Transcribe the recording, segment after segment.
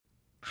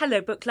Hello,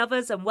 book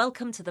lovers, and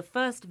welcome to the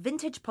first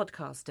vintage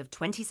podcast of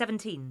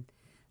 2017.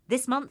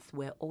 This month,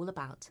 we're all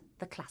about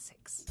the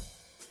classics.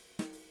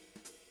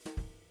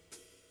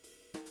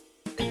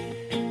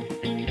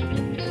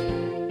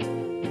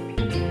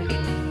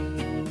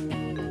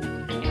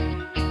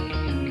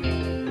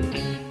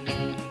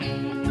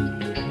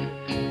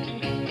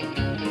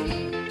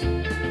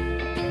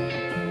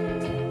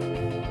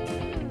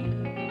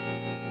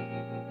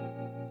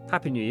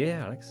 Happy New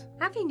Year, Alex.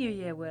 Happy New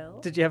Year, Will.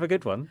 Did you have a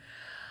good one?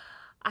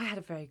 I had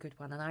a very good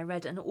one, and I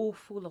read an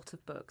awful lot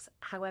of books.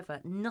 However,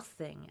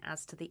 nothing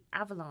as to the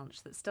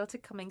avalanche that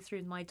started coming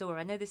through my door.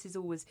 I know this is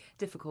always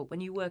difficult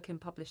when you work in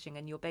publishing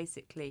and you're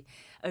basically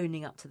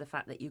owning up to the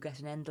fact that you get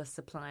an endless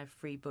supply of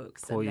free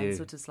books and then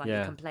sort of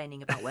slightly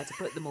complaining about where to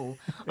put them all.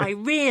 I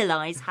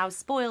realise how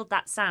spoiled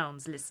that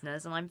sounds,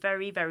 listeners, and I'm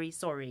very, very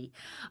sorry.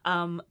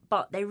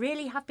 But they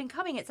really have been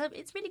coming. It's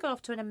really got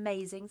off to an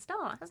amazing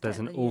start, hasn't it? There's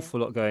an awful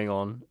lot going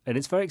on, and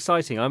it's very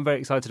exciting. I'm very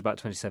excited about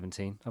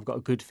 2017. I've got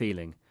a good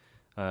feeling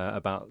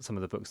about some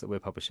of the books that we're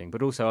publishing,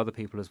 but also other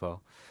people as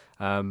well.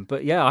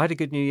 But yeah, I had a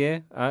good New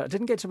Year. I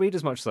didn't get to read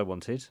as much as I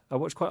wanted. I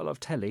watched quite a lot of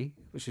telly,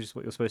 which is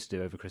what you're supposed to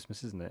do over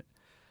Christmas, isn't it?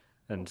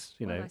 And,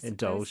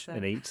 indulge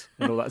and eat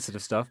and all that sort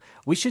of stuff.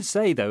 We should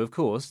say, though, of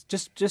course,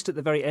 just at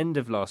the very end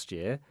of last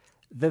year,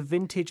 the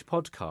Vintage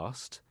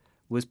podcast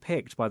was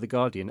picked by The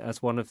Guardian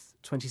as one of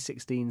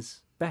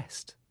 2016's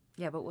best.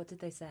 Yeah, but what did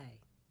they say?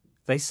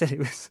 They said it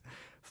was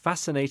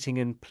fascinating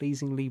and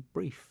pleasingly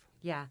brief.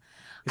 Yeah.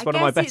 It's one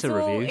of my better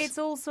reviews. It's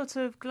all sort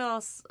of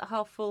glass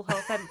half full,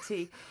 half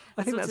empty.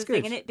 I think sort that's of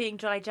good. Thing. And it being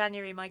dry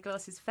January, my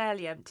glass is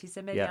fairly empty,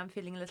 so maybe I'm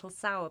feeling a little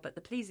sour. But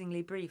the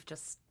pleasingly brief,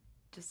 just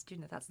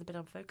that's the bit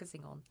I'm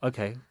focusing on.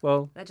 Okay,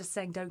 well, they're just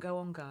saying, don't go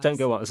on, guys. Don't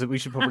go on. So we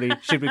should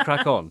we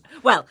crack on?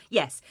 Well,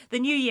 yes. The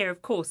new year,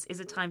 of course,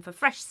 is a time for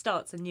fresh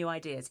starts and new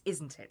ideas,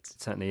 isn't it?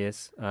 It certainly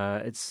is.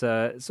 It's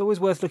always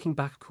worth looking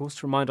back, of course,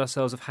 to remind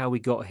ourselves of how we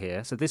got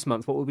here. So this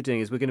month, what we'll be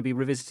doing is we're going to be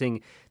revisiting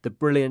the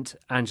brilliant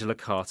Angela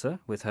Carter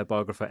with her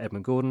biographer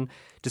Edmund Gordon,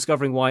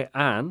 discovering why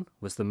Anne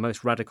was the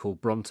most radical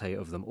Bronte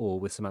of them all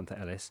with Samantha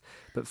Ellis.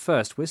 But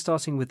first, we're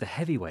starting with the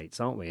heavyweights,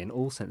 aren't we, in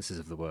all senses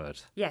of the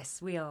word?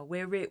 Yes, we are.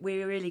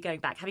 We're really going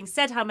back. Having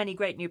said how many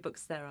great new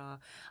books there are,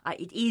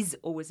 it is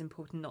always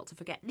important not to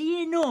forget the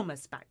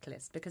enormous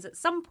backlist, because at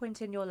some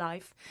point in your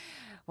life,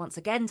 once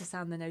again to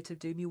sound the note of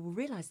doom, you will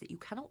realise that you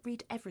cannot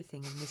read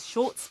everything in this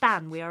short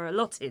span we are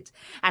allotted,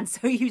 and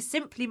so you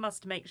simply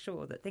must make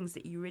sure that things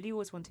that you really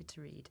always wanted to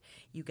read,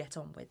 you get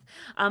on with.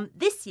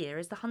 This year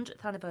is the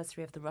 100th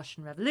anniversary of the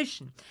Russian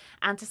Revolution,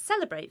 and to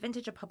celebrate,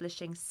 Vintage are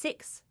publishing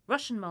 6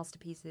 Russian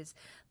masterpieces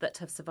that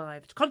have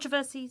survived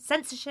controversy,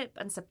 censorship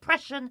and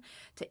suppression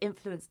to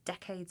influence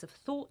decades of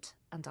thought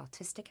and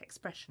artistic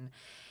expression.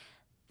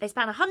 They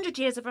span 100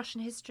 years of Russian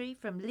history,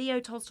 from Leo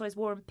Tolstoy's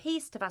War and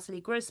Peace to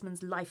Vasily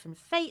Grossman's Life and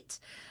Fate.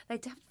 They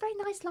had a very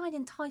nice line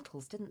in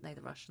titles, didn't they,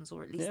 the Russians,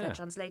 or at least their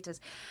translators.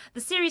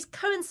 The series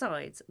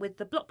coincides with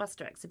the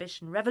blockbuster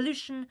exhibition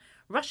Revolution,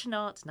 Russian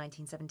Art,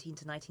 1917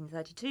 to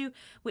 1932,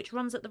 which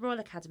runs at the Royal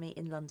Academy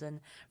in London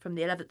from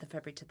the 11th of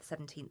February to the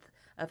 17th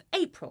of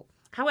April.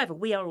 However,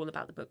 we are all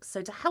about the books,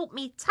 so to help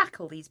me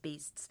tackle these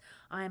beasts,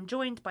 I am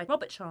joined by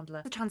Robert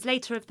Chandler, the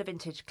translator of the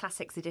Vintage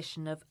Classics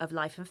edition of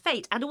Life and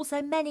Fate, and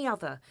also many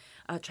other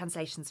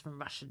translations from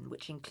Russian,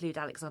 which include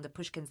Alexander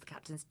Pushkin's The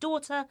Captain's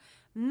Daughter,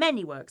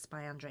 many works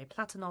by Andrei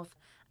Platonov,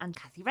 and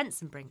Kathy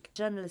Rensenbrink,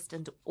 journalist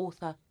and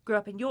author. Grew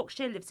up in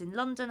Yorkshire, lives in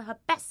London. Her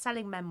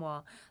best-selling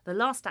memoir, The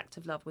Last Act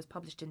of Love, was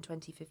published in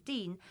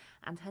 2015,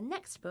 and her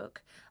next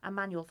book, A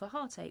Manual for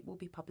Heartache, will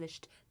be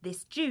published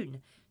this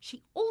June.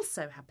 She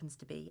also happens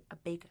to be a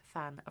big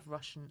fan of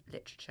Russian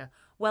literature.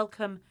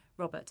 Welcome,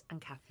 Robert and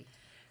Kathy.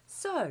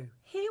 So,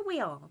 here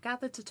we are,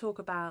 gathered to talk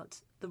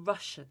about the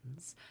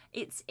Russians.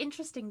 It's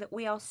interesting that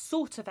we are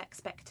sort of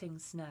expecting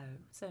snow,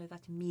 so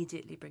that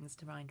immediately brings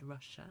to mind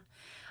Russia.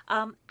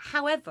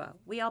 However,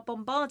 we are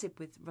bombarded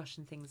with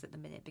Russian things at the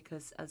minute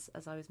because, as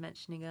I was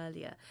mentioning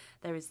earlier,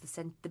 there is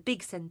the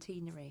big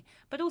centenary,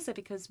 but also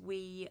because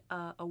we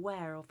are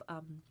aware of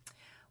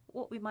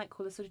what we might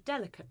call a sort of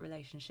delicate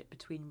relationship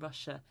between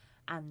Russia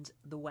and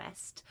the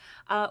West.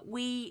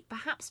 We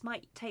perhaps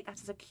might take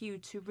that as a cue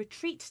to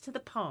retreat to the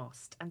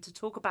past and to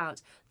talk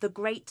about the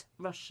great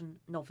Russian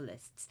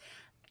novelists.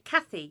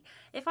 Kathy,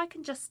 if I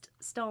can just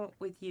start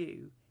with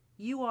you.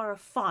 You are a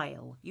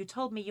file. You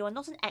told me you are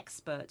not an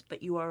expert,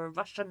 but you are a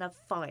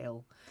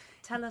Russianophile.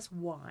 Tell us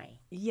why.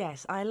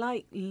 Yes, I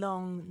like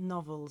long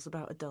novels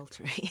about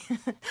adultery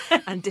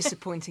and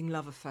disappointing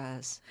love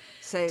affairs.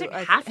 So they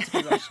don't have to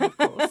be Russian, of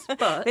course.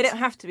 But they don't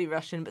have to be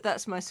Russian, but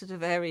that's my sort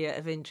of area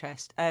of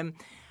interest. I'm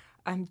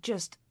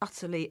just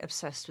utterly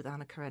obsessed with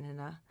Anna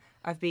Karenina.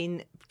 I've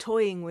been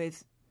toying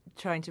with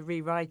trying to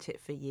rewrite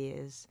it for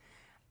years.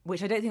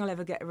 which I don't think I'll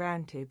ever get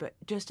around to, but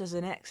just as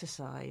an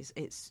exercise,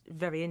 it's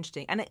very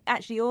interesting. And it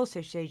actually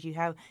also shows you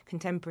how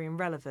contemporary and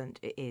relevant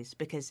it is,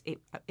 because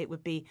it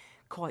would be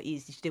quite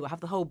easy to do. I have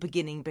the whole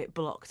beginning bit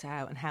blocked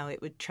out and how it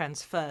would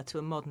transfer to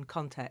a modern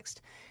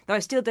context. Though I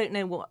still don't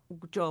know what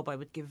job I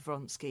would give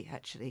Vronsky,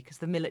 actually, because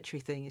the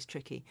military thing is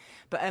tricky.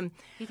 But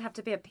You'd have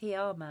to be a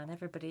PR man,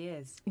 everybody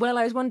is. well,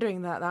 I was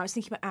wondering that. I was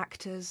thinking about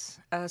actors.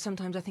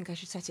 Sometimes I think I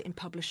should set it in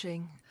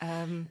publishing.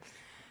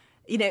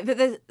 You know,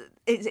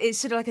 it's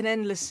sort of like an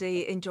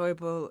endlessly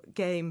enjoyable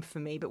game for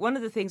me. But one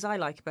of the things I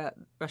like about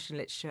Russian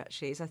literature,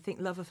 actually, is I think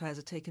love affairs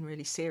are taken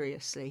really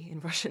seriously in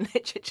Russian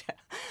literature.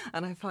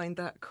 And I find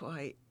that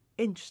quite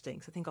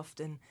interesting. So I think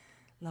often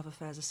love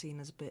affairs are seen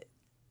as a bit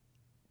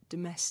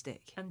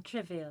domestic And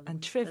trivial.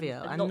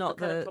 and not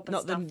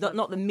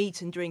the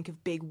meat and drink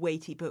of big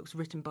weighty books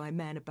written by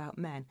men about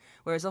men.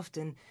 Whereas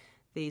often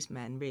these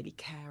men really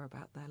care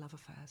about their love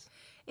affairs.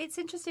 It's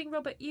interesting,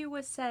 Robert, you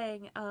were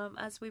saying,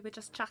 as we were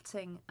just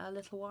chatting a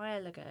little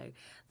while ago,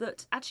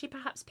 that actually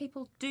perhaps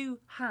people do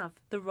have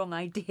the wrong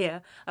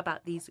idea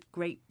about these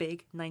great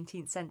big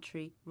 19th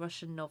century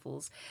Russian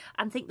novels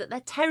and think that they're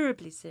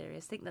terribly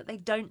serious, think that they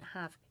don't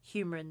have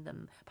humour in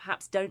them,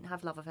 perhaps don't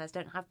have love affairs,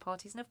 don't have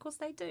parties, and of course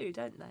they do,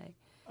 don't they?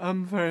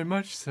 Very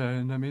much so,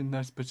 and I mean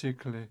that's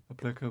particularly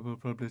applicable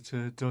probably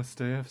to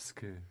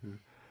Dostoevsky, who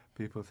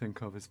people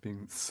think of as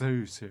being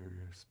so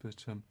serious,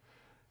 but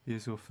he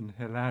is often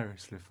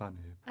hilariously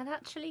funny. And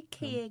actually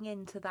keying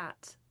into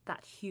that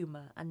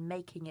humour and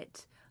making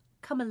it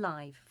come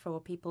alive for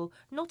people,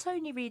 not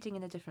only reading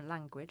in a different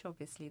language,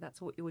 obviously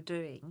that's what you're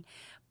doing,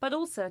 but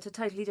also at a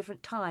totally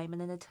different time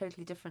and in a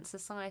totally different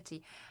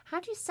society. How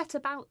do you set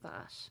about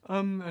that?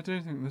 I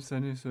don't think there's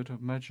any sort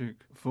of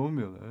magic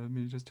formula. I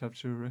mean, you just have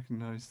to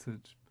recognise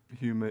that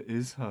humour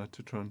is hard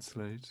to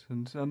translate.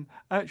 And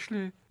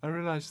actually, I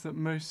realise that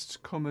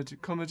most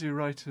comedy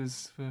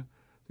writers for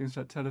things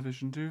like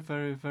television do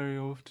very, very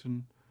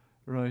often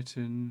write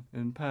in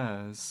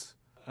pairs.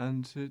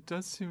 And it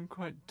does seem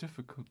quite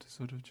difficult to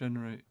sort of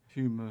generate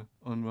humour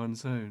on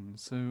one's own.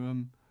 So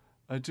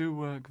I do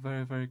work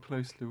very, very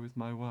closely with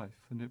my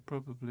wife, and it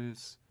probably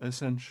is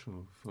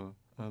essential for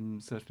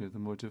certainly the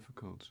more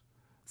difficult.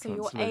 So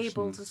you're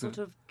able to sort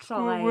of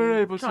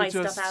we're able try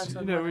to just, stuff out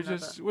on you know, one we another.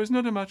 just, well, it's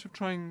not a matter of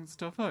trying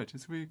stuff out,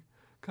 it's we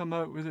come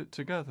out with it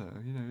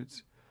together. You know,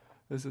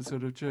 there's a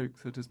sort of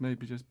joke that is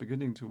maybe just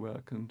beginning to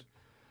work, and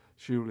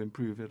she'll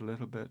improve it a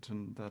little bit,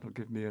 and that'll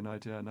give me an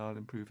idea, and I'll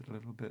improve it a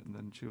little bit, and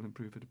then she'll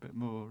improve it a bit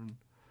more. And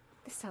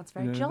This sounds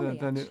very jolly,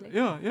 actually.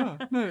 Yeah.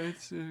 No, it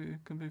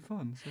can be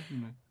fun,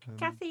 certainly.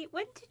 Kathy,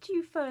 when did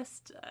you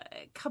first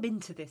come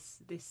into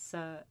this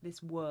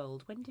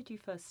world? When did you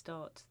first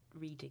start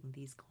reading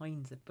these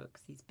kinds of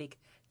books, these big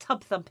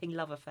tub-thumping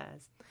love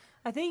affairs?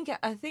 I think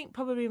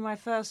probably my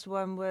first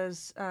one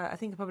was I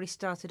probably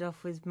started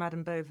off with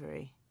Madame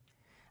Bovary,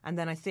 and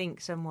then I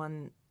think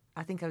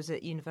I was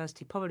at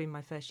university probably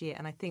my first year,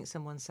 and I think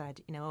someone said,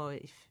 you know,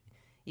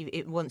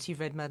 once you've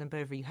read Madame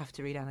Bovary, you have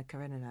to read Anna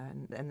Karenina,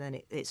 and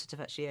then it sort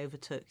of actually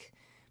overtook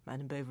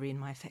Madame Bovary in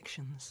my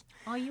affections.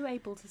 Are you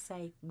able to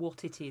say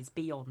what it is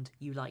beyond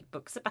you like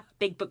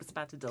big books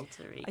about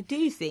adultery? I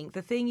do think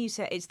the thing you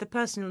said, it's the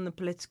personal and the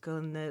political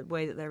and the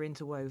way that they're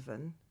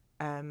interwoven,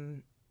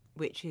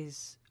 which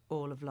is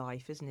all of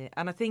life, isn't it?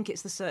 And I think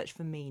it's the search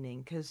for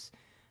meaning, because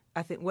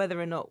I think whether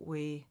or not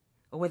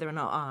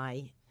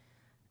I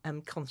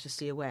am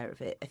consciously aware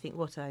of it, I think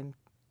what I'm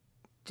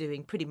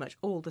doing pretty much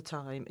all the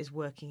time is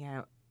working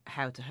out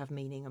how to have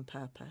meaning and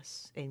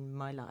purpose in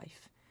my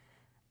life.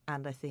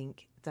 And I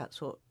think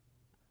that's what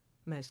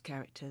most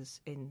characters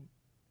in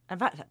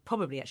fact,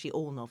 probably actually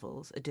all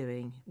novels are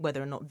doing,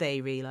 whether or not they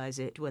realise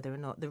it, whether or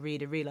not the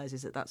reader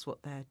realises that that's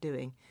what they're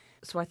doing.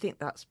 So I think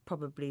that's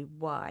probably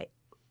why.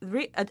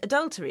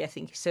 Adultery, I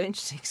think, is so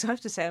interesting. So I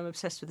have to say I'm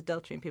obsessed with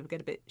adultery, and people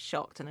get a bit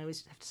shocked, and I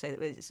always have to say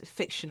that it's a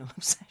fictional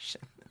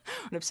obsession,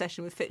 an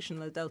obsession with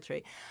fictional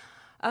adultery.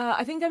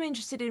 I think I'm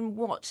interested in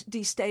what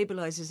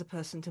destabilises a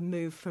person to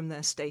move from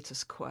their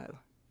status quo.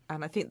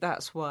 And I think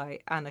that's why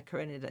Anna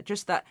Karenina,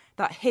 just that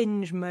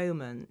hinge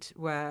moment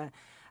where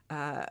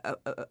a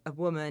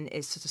woman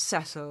is sort of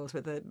settled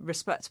with a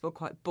respectable,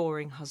 quite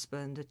boring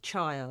husband, a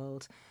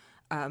child,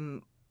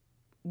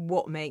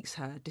 what makes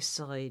her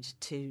decide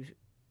to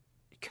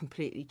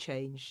completely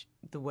change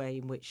the way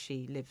in which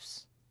she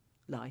lives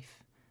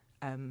life,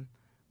 and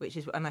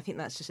I think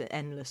that's just an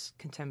endless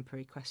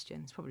contemporary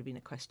question. It's probably been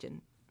a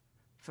question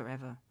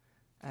forever.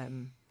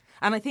 And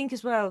I think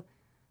as well,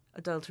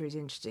 adultery is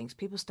interesting because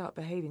people start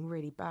behaving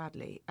really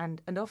badly,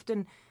 and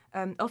often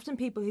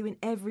people who in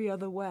every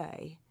other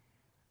way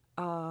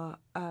are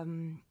I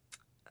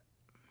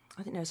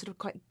don't know, sort of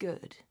quite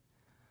good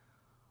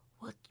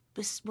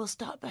will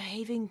start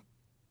behaving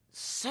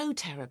so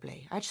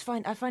terribly. I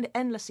find it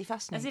endlessly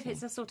fascinating. As if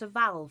it's a sort of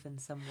valve in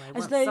some way.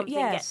 As Once though, something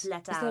gets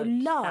let out, as though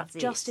love that's it.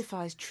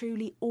 justifies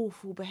truly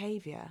awful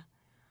behaviour.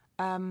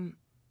 And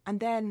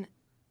then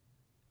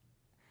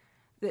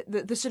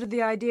the sort of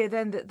the idea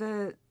then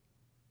that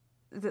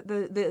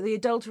the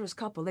adulterous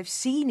couple, they've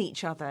seen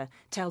each other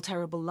tell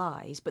terrible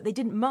lies, but they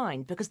didn't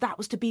mind because that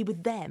was to be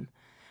with them.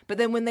 But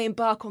then when they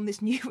embark on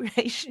this new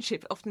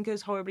relationship, it often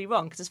goes horribly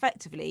wrong because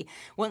effectively,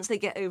 once they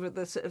get over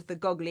the sort of the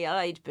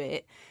goggly-eyed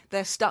bit,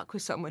 they're stuck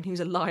with someone who's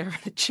a liar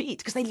and a cheat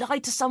because they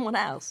lied to someone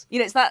else. You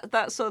know, it's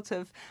that sort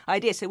of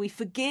idea. So we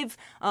forgive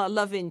our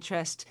love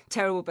interest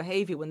terrible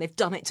behaviour when they've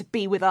done it to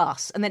be with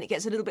us, and then it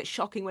gets a little bit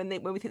shocking when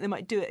we think they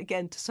might do it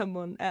again to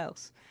someone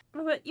else.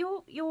 Robert,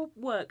 your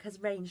work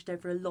has ranged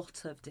over a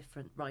lot of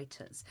different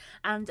writers,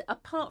 and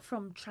apart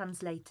from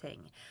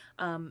translating,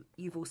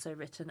 you've also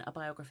written a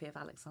biography of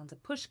Alexander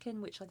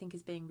Pushkin, which I think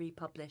is being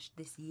republished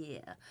this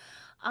year.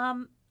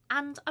 And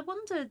I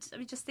wondered,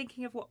 just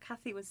thinking of what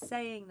Kathy was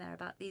saying there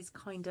about these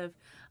kind of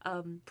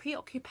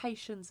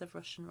preoccupations of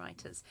Russian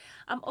writers.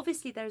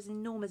 Obviously, there's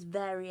enormous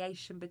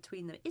variation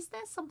between them. Is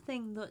there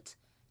something that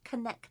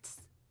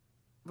connects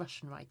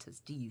Russian writers,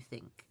 do you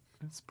think?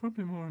 It's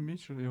probably more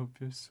immediately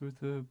obvious with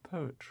the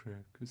poetry,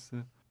 because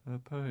the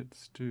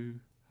poets do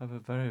have a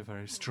very,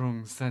 very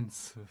strong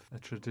sense of a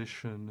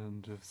tradition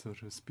and of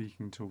sort of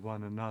speaking to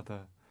one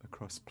another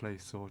across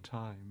place or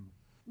time.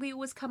 We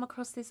always come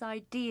across this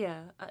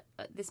idea,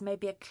 this may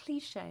be a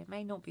cliche, it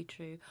may not be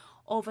true,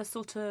 of a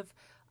sort of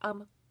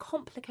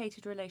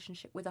complicated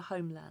relationship with a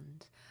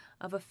homeland,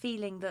 of a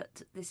feeling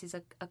that this is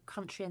a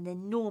country, an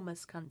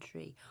enormous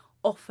country,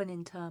 often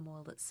in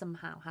turmoil, that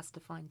somehow has to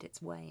find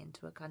its way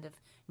into a kind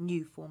of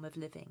new form of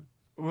living.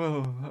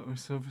 Well, that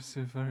was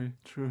obviously very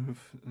true of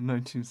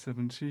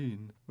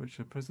 1917, which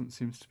at present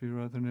seems to be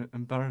rather an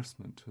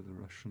embarrassment to the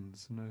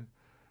Russians.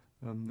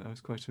 And I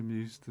was quite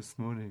amused this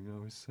morning.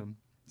 I was I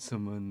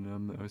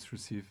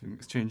was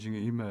exchanging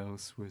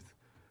emails with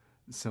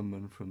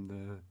someone from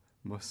the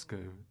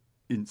Moscow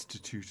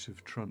Institute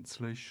of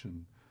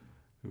Translation,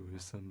 who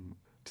was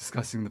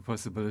discussing the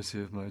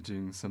possibility of my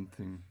doing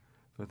something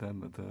for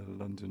them at the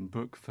London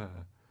Book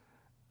Fair,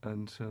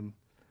 and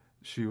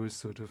she was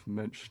sort of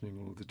mentioning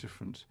all the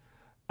different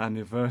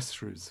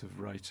anniversaries of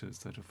writers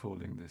that are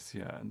falling this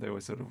year, and there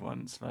were sort of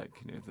ones like,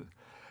 the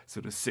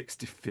sort of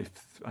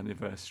 65th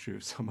anniversary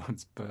of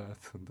someone's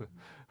birth and the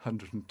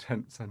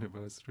 110th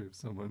anniversary of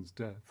someone's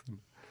death. And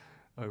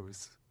I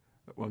was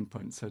at one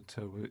point said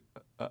to her,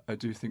 well, I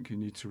do think you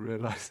need to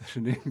realise that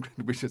in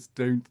England we just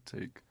don't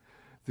take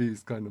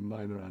these kind of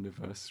minor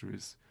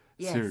anniversaries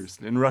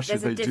seriously. In Russia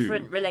they do.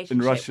 In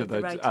Russia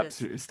that's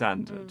absolutely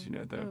standard.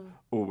 There are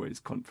always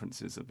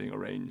conferences are being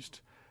arranged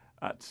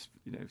at,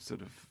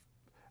 sort of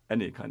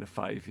any kind of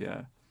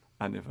 5-year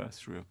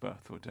anniversary of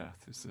birth or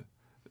death is an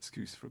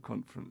excuse for a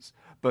conference.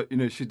 But,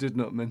 she did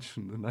not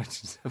mention the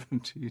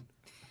 1917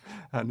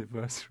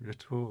 anniversary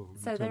at all.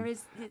 So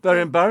they're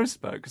embarrassed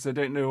about it because they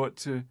don't know what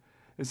to...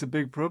 It's a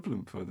big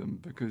problem for them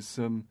because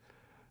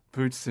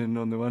Putin,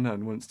 on the one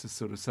hand, wants to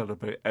sort of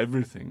celebrate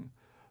everything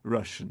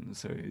Russian,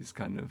 so he's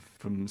kind of,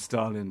 from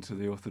Stalin to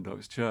the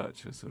Orthodox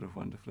Church, are sort of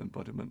wonderful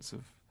embodiments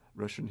of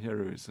Russian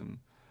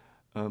heroism.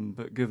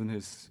 But given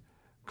his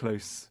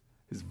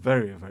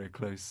very, very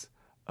close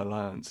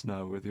alliance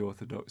now with the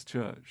Orthodox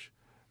Church,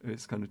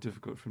 it's kind of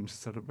difficult for him to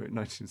celebrate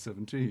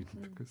 1917,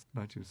 because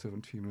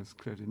 1917 was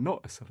clearly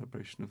not a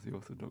celebration of the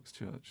Orthodox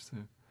Church. So,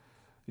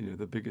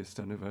 the biggest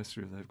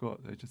anniversary they've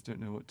got, they just don't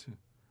know what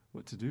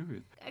to do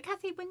with.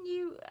 Kathy,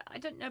 I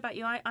don't know about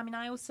you,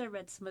 I also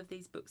read some of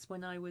these books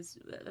when I was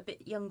a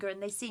bit younger,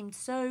 and they seemed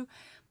so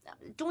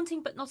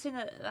daunting, but not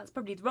that's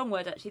probably the wrong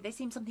word actually. They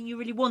seemed something you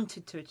really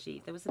wanted to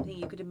achieve. There was something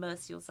you could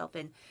immerse yourself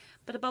in.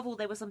 But above all,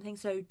 they were something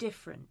so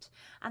different.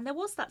 And there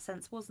was that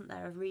sense, wasn't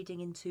there, of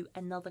reading into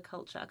another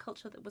culture, a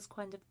culture that was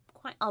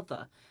quite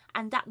other.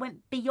 And that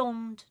went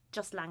beyond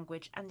just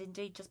language and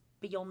indeed just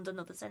beyond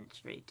another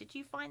century. Did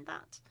you find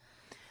that?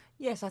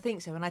 Yes, I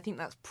think so. And I think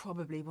that's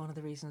probably one of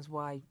the reasons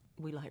why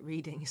we like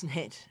reading, isn't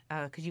it?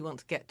 Because you want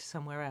to get to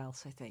somewhere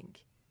else, I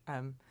think.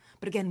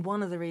 But again,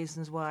 one of the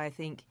reasons why I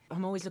think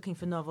I'm always looking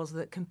for novels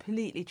that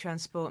completely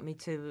transport me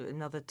to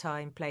another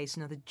time, place,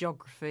 another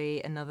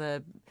geography,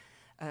 another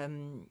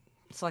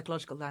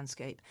psychological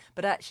landscape,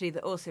 but actually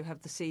that also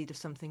have the seed of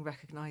something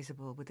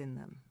recognisable within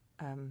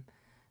them.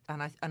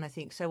 And I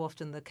think so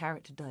often the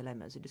character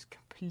dilemmas are just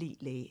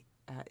completely...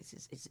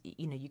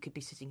 you could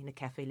be sitting in a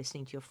cafe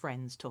listening to your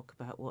friends talk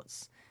about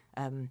what's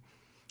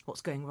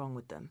going wrong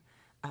with them,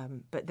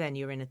 but then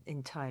you're in an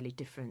entirely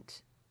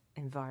different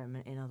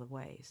environment in other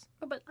ways.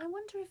 Robert, I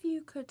wonder if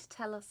you could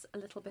tell us a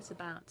little bit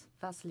about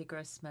Vasily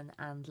Grossman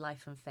and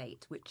Life and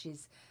Fate, which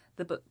is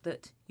the book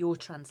that you're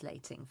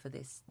translating for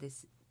this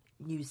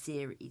new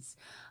series.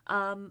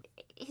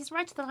 He's a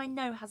writer that I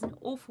know has an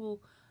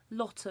awful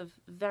lot of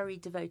very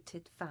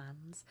devoted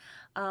fans,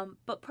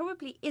 but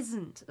probably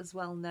isn't as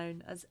well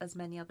known as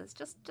many others.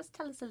 Just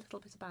tell us a little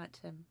bit about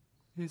him.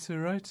 He's a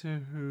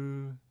writer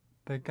who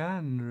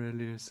began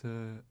really as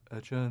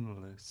a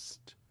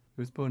journalist.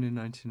 He was born in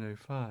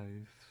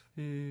 1905.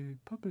 He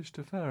published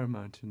a fair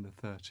amount in the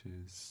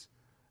 30s,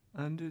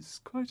 and it's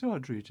quite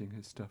odd reading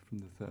his stuff from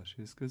the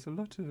 30s because a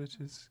lot of it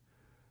is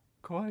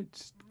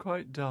quite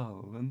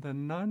dull, and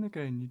then now and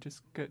again you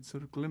just get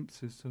sort of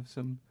glimpses of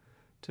some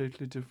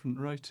totally different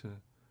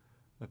writer.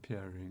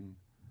 appearing,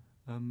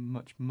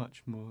 much,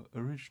 much more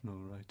original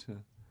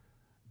writer.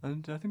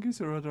 And I think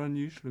he's a rather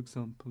unusual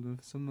example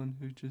of someone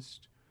who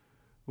just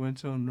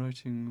went on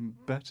writing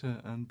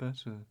better and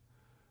better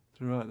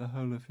throughout the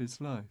whole of his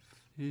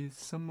life. He's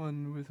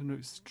someone with an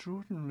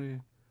extraordinarily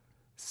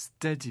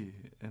steady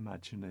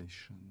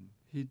imagination.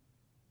 He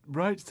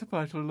writes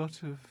about a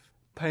lot of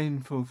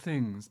painful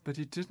things, but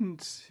he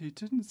didn't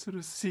sort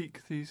of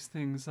seek these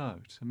things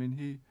out. I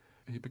mean,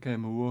 he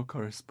became a war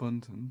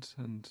correspondent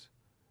and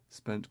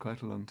spent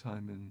quite a long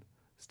time in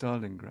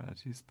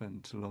Stalingrad. He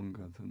spent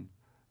longer than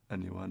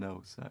anyone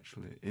else,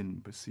 actually,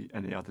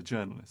 any other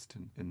journalist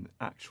in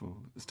actual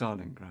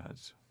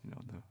Stalingrad,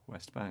 on the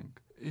West Bank.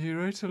 He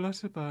wrote a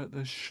lot about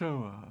the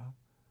Shoah,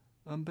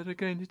 but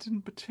again, he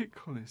didn't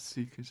particularly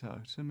seek it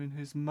out. I mean,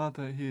 his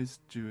mother, he is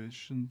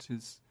Jewish, and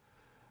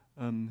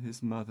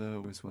his mother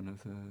was one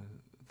of the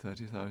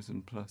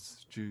 30,000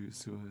 plus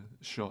Jews who were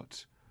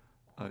shot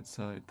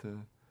outside the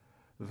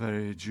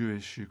very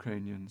Jewish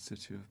Ukrainian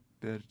city of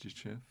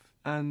Berdichev.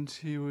 And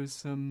he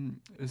was,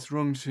 it's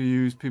wrong to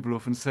use, people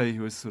often say he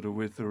was sort of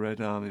with the Red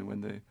Army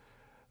when they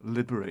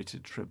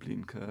liberated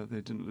Treblinka.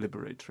 They didn't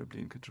liberate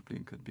Treblinka.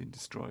 Treblinka had been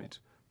destroyed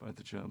by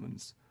the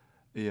Germans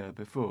a year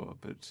before,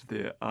 but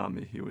the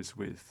army he was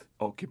with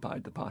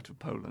occupied the part of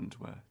Poland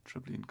where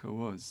Treblinka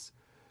was.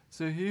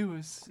 So he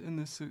was in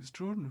this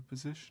extraordinary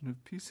position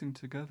of piecing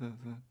together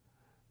the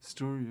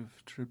story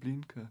of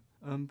Treblinka.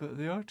 But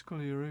the article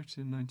he wrote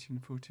in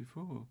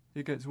 1944,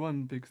 he gets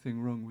one big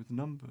thing wrong with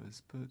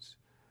numbers, but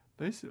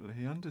basically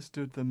he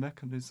understood the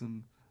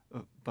mechanism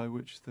by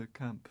which the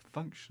camp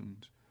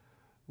functioned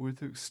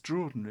with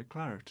extraordinary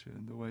clarity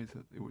in the way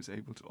that it was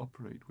able to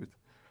operate with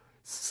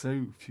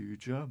so few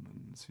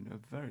Germans, a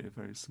very,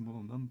 very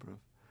small number of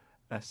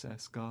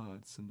SS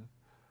guards and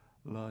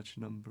a large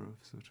number of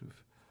sort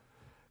of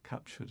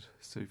captured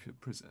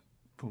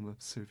former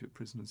Soviet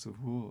prisoners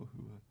of war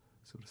who were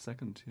sort of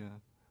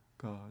second-tier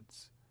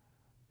guards.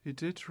 He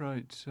did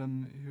write,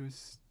 he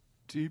was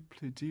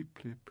deeply,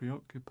 deeply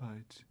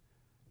preoccupied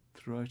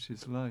throughout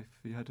his life.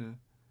 He had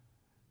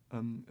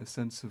a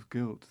sense of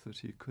guilt that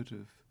he could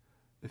have,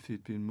 if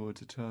he'd been more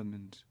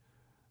determined,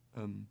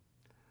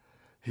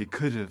 he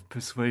could have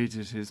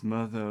persuaded his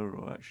mother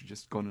or actually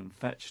just gone and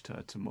fetched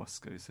her to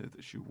Moscow so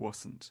that she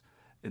wasn't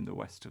in the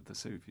west of the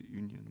Soviet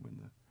Union when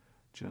the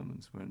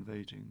Germans were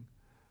invading.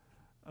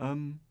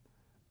 And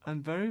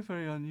very,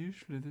 very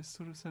unusually, this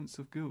sort of sense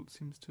of guilt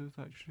seems to have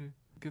actually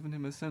given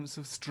him a sense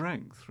of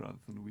strength rather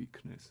than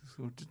weakness, a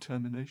sort of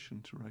determination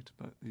to write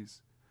about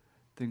these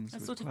things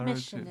with sort of clarity.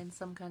 mission in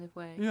some kind of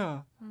way.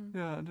 Yeah,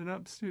 and an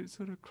absolute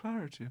sort of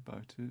clarity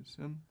about it.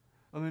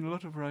 I mean, a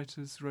lot of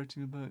writers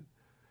writing about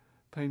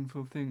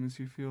painful things,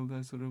 you feel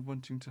they're sort of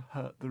wanting to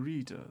hurt the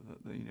reader,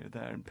 that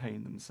they're in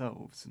pain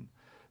themselves, and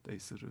they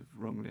sort of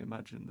wrongly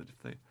imagine that if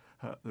they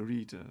hurt the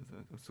reader,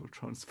 they'll sort of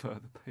transfer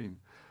the pain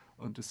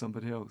onto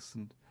somebody else,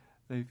 and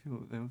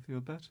they'll feel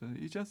better.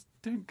 You just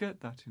don't get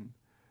that in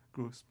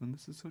Grossman.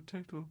 This is sort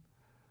of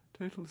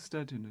total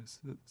steadiness.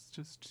 That's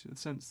just a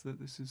sense that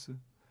this is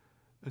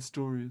a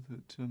story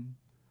that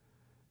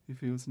he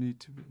feels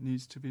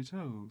needs to be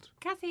told.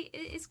 Kathy,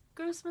 is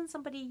Grossman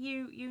somebody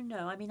you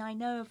know? I mean, I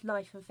know of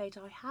Life and Fate.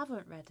 I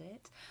haven't read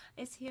it.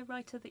 Is he a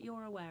writer that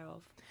you're aware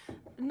of?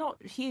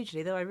 Not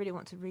hugely, though I really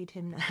want to read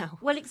him now.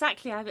 Well,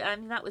 exactly. I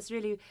mean, that was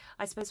really,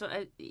 I suppose, what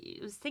I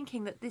was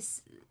thinking, that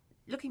this,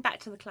 looking back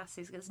to the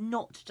classics, it's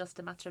not just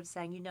a matter of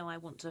saying, I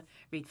want to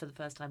read for the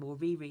first time or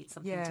reread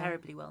something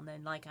terribly well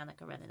known like Anna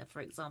Karenina,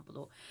 for example,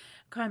 or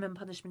Crime and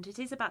Punishment. It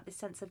is about this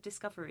sense of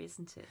discovery,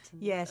 isn't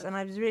it? And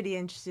I was really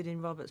interested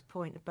in Robert's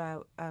point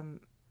about,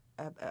 I'm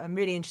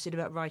really interested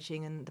about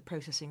writing and the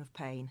processing of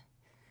pain,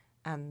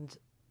 and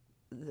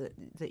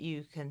that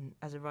you can,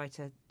 as a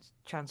writer,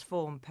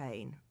 transform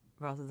pain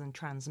rather than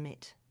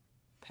transmit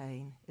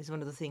pain is one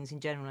of the things in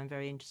general I'm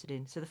very interested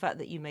in. So the fact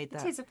that you made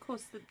that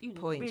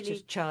point really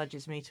just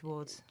charges me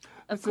towards.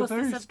 It's a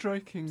very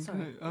striking.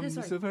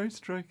 It's a very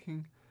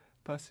striking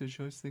passage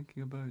I was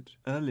thinking about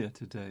earlier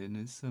today in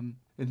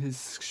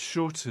his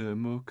shorter,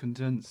 more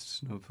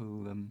condensed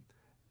novel,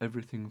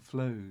 Everything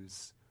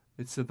Flows.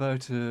 It's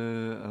about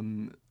a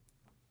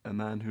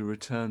man who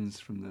returns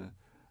from the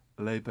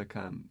labour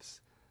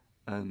camps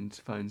and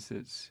finds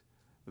it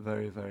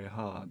very, very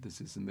hard. This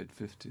is the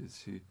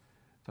mid-50s. He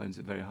finds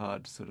it very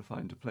hard to sort of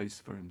find a place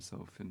for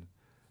himself in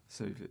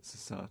Soviet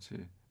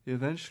society. He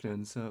eventually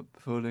ends up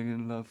falling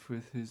in love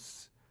with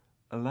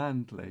a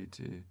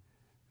landlady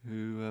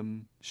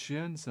who she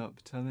ends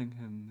up telling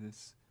him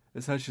this.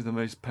 It's actually the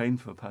most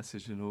painful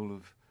passage in all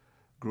of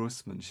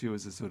Grossman. She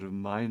was a sort of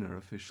minor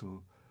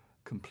official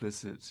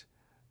complicit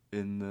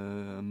in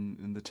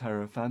the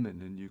terror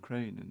famine in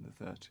Ukraine in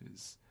the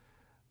 30s,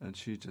 and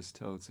she just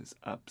tells this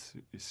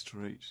absolutely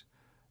straight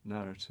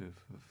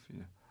narrative of,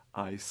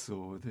 I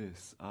saw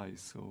this,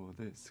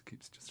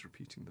 keeps just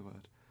repeating the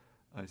word,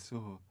 I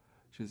saw,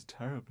 which is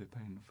terribly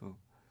painful.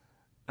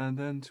 And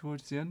then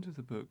towards the end of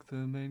the book, the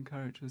main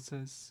character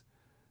says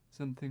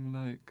something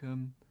like,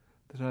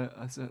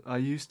 that I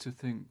used to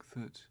think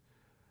that,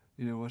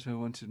 what I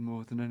wanted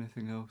more than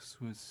anything else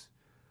was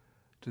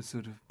to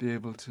sort of be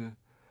able to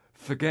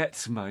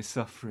forget my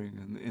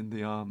suffering in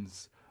the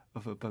arms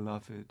of a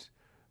beloved.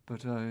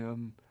 But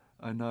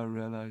I now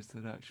realise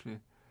that actually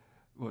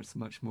what's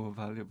much more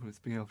valuable is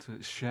being able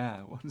to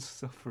share one's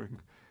suffering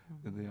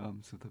in the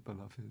arms of the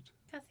beloved.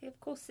 Cathy, of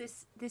course,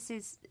 this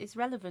is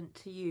relevant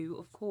to you,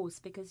 of course,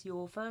 because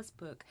your first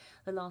book,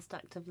 The Last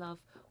Act of Love,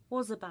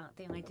 was about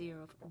the idea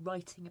of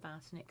writing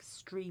about an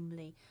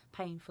extremely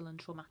painful and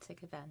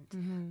traumatic event,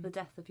 the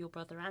death of your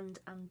brother, and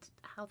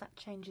how that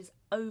changes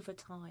over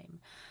time.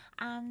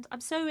 And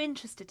I'm so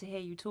interested to hear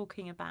you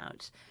talking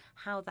about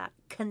how that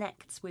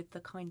connects with the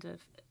kind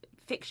of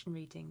fiction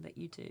reading that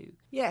you do.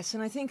 Yes,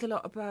 and I think a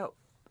lot about.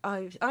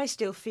 I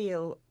still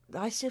feel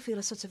a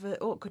sort of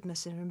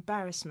awkwardness and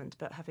embarrassment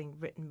about having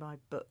written my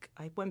book.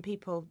 When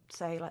people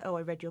say, like, "Oh,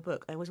 I read your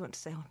book," I always want to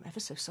say, "Oh, I'm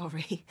ever so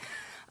sorry."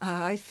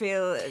 I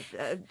feel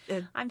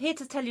I'm here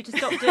to tell you to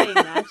stop doing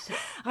that.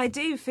 I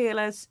do feel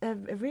a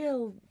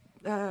real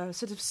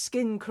sort of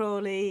skin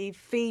crawly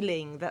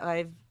feeling that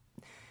I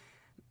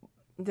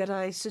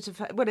sort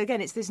of, well, again,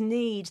 it's this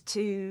need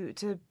to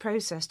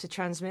process, to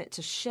transmit,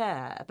 to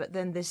share, but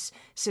then this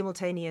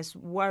simultaneous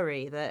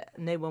worry that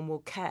no one will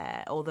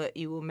care, or that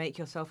you will make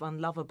yourself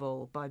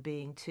unlovable by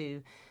being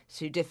too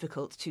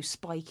difficult, too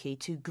spiky,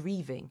 too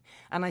grieving.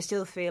 And I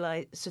still feel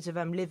I sort of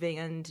am living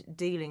and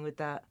dealing with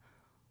that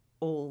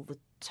all the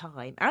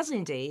time. As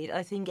indeed,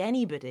 I think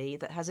anybody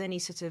that has any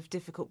sort of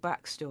difficult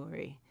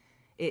backstory.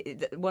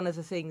 One of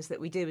the things that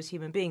we do as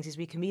human beings is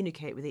we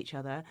communicate with each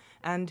other,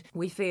 and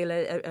we feel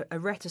a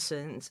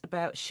reticence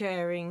about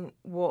sharing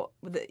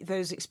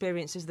those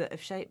experiences that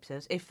have shaped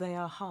us if they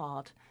are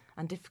hard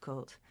and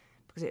difficult,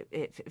 because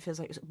it feels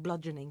like it's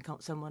bludgeoning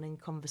someone in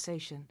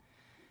conversation.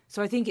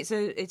 So I think it's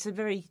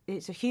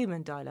a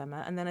human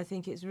dilemma, and then I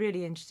think it's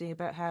really interesting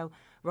about how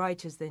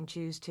writers then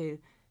choose to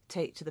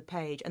take to the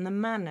page and the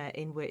manner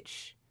in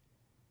which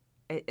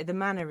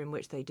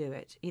they do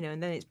it.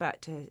 And then it's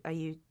back to, are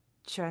you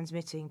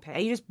transmitting pain? Are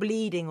you just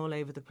bleeding all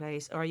over the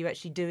place, or are you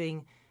actually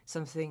doing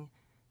something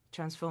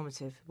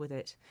transformative with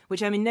it?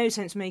 Which I'm in no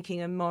sense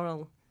making a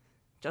moral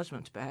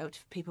judgment about.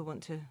 If people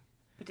want to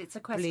but it's a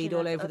question bleed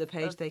all over the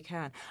page, they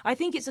can. I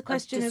think it's a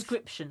question of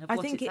description of I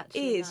what think it's it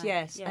actually is, like.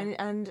 yes, Yeah.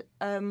 and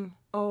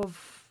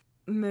of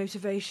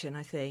motivation,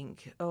 I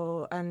think,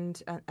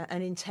 and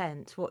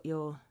intent. What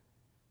your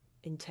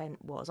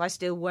intent was. I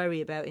still worry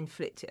about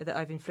that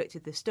I've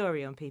inflicted this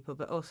story on people,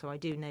 but also I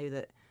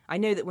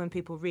know that when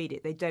people read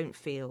it, they don't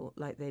feel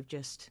like they've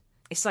just...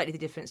 It's slightly the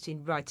difference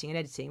between writing and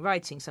editing.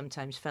 Writing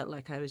sometimes felt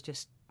like I was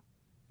just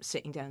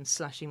sitting down,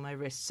 slashing my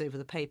wrists over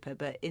the paper,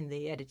 but in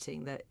the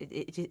editing, that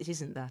it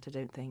isn't that, I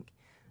don't think.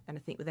 And I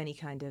think with any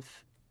kind of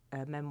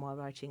memoir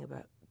writing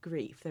about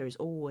grief, there is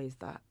always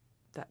that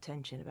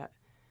tension about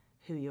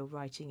who you're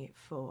writing it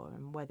for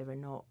and whether or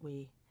not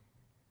we...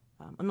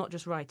 and not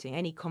just writing,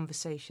 any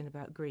conversation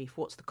about grief,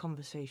 what's the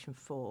conversation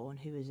for and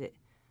who is it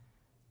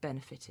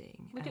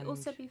benefiting? Would it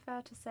also be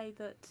fair to say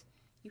that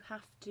you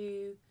have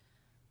to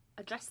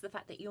address the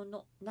fact that you're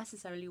not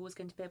necessarily always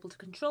going to be able to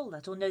control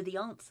that or know the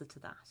answer to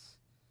that?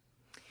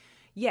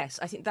 Yes,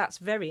 I think that's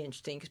very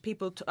interesting, because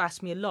people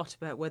ask me a lot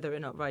about whether or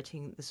not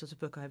writing the sort of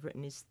book I've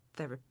written is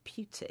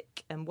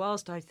therapeutic. And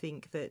whilst I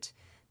think that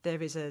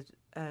there is a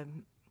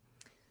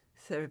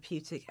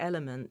therapeutic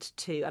element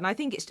to, and I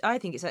think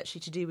it's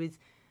actually to do with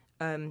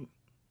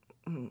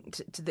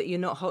that you're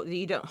not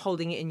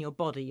holding it in your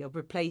body.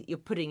 You're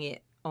putting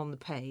it on the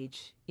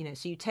page.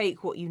 So you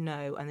take what you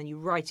know and then you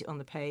write it on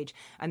the page,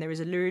 and there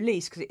is a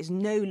release because it is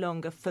no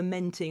longer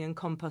fermenting and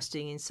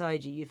composting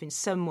inside you. You've in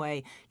some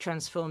way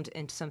transformed it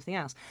into something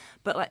else.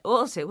 But I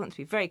also want to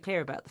be very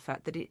clear about the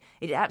fact that it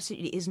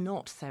absolutely is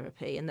not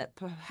therapy, and that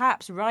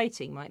perhaps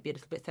writing might be a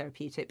little bit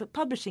therapeutic, but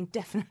publishing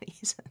definitely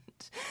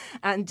isn't.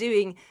 And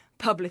doing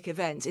public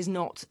events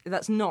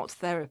that's not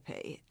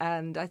therapy.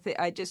 And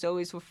I just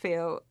always will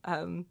feel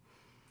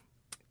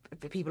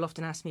people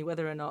often ask me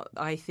whether or not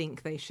I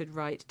think they should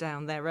write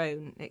down their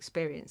own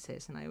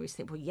experiences, and I always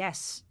think, well,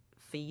 yes,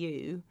 for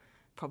you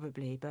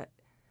probably, but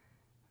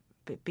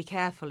be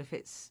careful if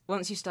it's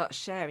once you start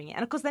sharing it,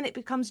 and of course then it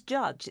becomes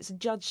judged. It's a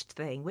judged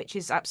thing, which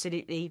is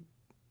absolutely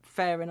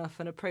fair enough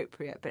and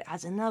appropriate, but it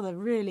adds another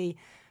really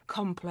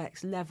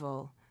complex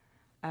level.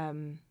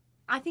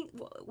 I think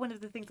one of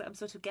the things that I'm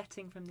sort of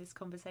getting from this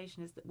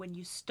conversation is that when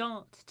you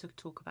start to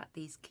talk about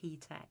these key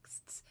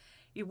texts,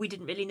 we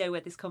didn't really know where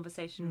this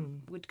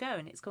conversation would go,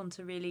 and it's gone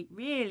to really,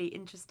 really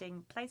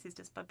interesting places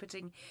just by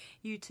putting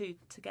you two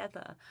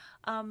together.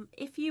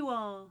 If you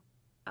are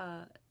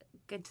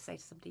going to say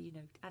to somebody,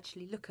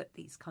 actually look at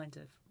these kind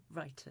of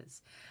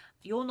writers,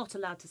 you're not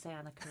allowed to say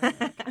Anna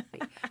Karenina,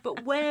 Cathy,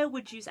 but where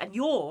would you, and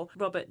you're,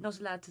 Robert, not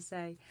allowed to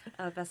say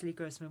Vasily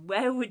Grossman,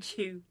 where would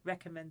you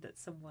recommend that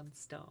someone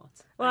start?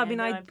 Well,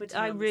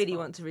 I really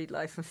want to read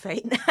Life and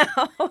Fate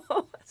now.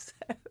 So.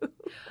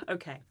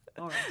 Okay,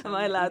 all right. Am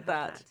I allowed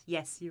that?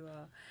 Yes, you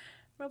are.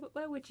 Robert,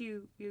 where would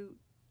you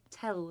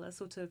tell a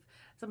sort of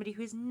somebody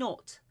who is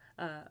not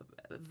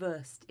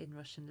versed in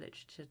Russian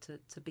literature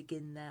to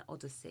begin their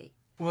odyssey?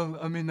 Well,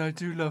 I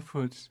do love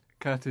what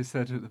Cathy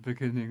said at the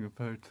beginning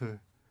about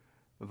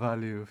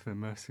value of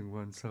immersing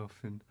oneself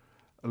in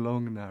a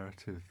long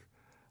narrative.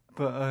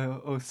 But I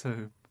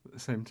also, at the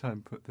same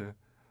time, put the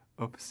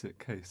opposite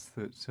case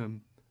that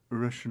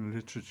Russian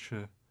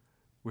literature,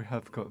 we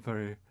have got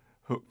very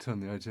hooked on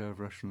the idea of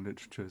Russian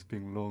literature as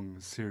being long,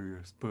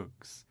 serious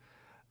books.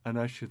 And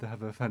actually they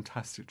have a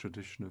fantastic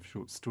tradition of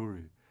short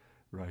story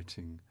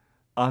writing.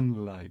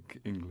 Unlike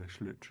English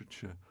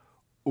literature,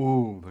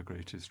 all the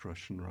greatest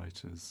Russian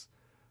writers,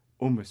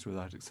 almost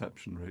without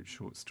exception, wrote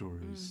short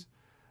stories.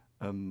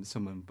 I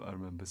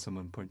remember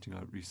someone pointing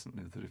out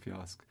recently that if you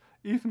ask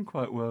even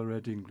quite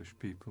well-read English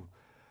people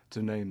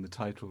to name the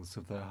titles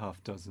of their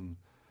half dozen,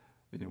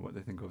 what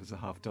they think of as a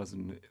half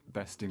dozen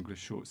best English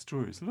short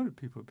stories, a lot of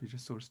people would be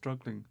just sort of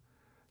struggling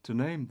to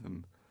name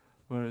them.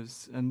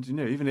 Whereas,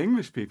 even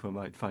English people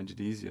might find it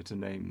easier to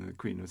name the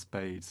Queen of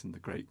Spades and the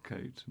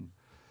Greatcoat and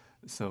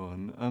so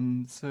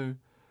on. So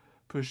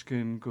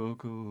Pushkin,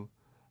 Gogol,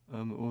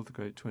 all the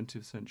great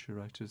 20th century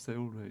writers, they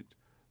all wrote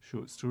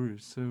short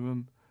stories.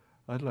 So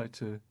I'd like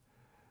to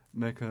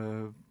make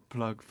a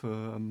plug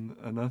for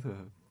another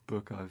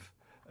book I've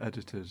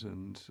edited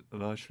and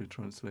largely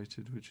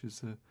translated, which is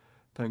the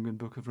Penguin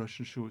Book of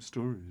Russian Short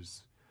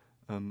Stories.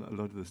 A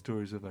lot of the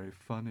stories are very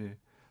funny,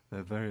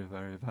 they're very,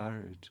 very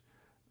varied,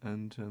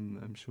 and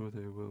I'm sure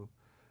they will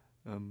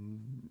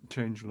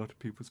change a lot of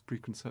people's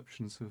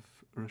preconceptions of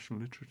Russian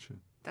literature.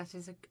 That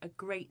is a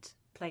great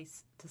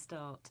place to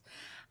start.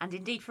 And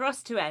indeed for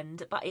us to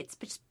end, but it's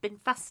just been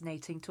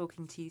fascinating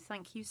talking to you.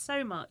 Thank you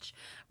so much,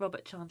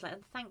 Robert Chandler,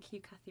 and thank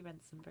you, Cathy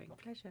Rentzenbrink.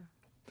 Pleasure.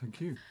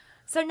 Thank you.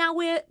 So now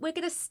we're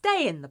going to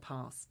stay in the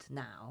past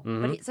now,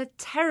 but it's a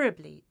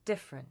terribly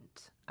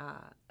different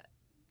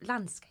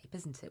landscape,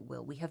 isn't it,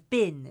 Will? We have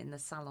been in the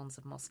salons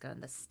of Moscow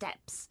and the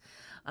steppes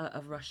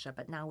of Russia,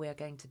 but now we are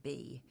going to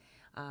be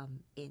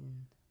in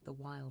the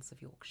wilds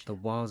of Yorkshire. The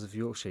wilds of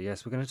Yorkshire,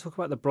 yes. We're going to talk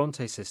about the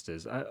Bronte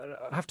sisters. I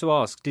have to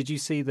ask, did you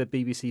see the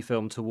BBC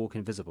film To Walk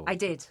Invisible? I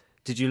did.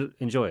 Did you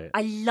enjoy it?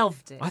 I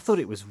loved it. I thought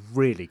it was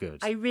really good.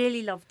 I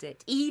really loved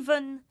it.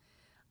 Even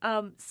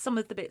some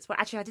of the bits where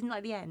actually I didn't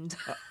like the end.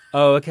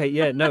 Oh, okay,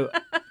 yeah, no.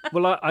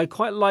 Well, I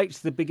quite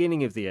liked the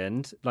beginning of the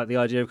end, like the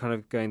idea of kind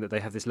of going that they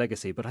have this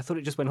legacy, but I thought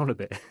it just went on a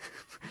bit.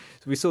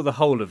 So we saw the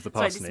whole of the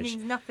parsonage. Sorry,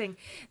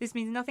 this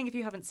means nothing if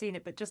you haven't seen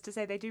it, but just to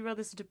say they do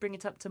rather sort of bring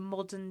it up to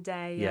modern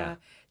day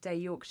day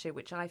Yorkshire,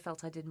 which I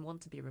felt I didn't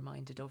want to be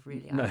reminded of,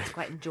 really. I was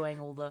quite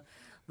enjoying all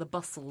the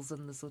bustles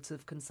and the sort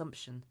of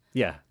consumption.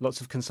 Yeah, lots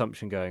of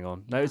consumption going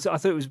on. No, I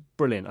thought it was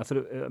brilliant. I thought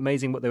it was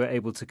amazing what they were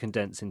able to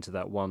condense into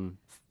that one.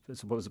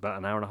 What was it, about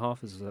an hour and a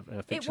half?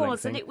 It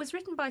was, and it was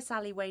written by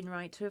Sally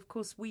Wainwright, who, of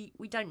course, we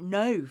don't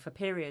know for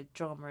period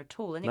drama at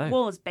all. And it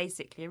was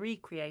basically a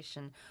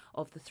recreation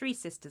of the three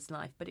sisters'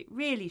 life, but it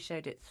really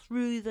showed it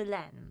through the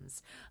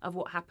lens of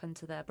what happened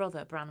to their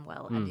brother,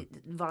 Branwell, and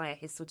via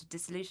his sort of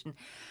dissolution.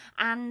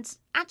 And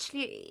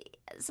actually,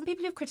 some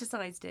people who've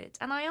criticised it,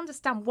 and I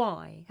understand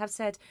why, have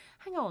said,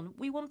 hang on,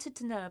 we wanted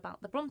to know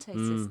about the Bronte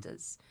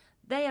sisters.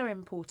 They are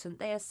important.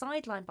 They are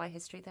sidelined by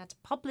history. They had to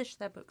publish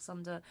their books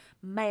under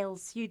male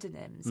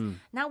pseudonyms.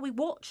 Now we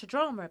watch a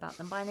drama about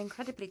them by an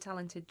incredibly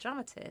talented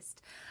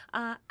dramatist,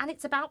 and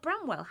it's about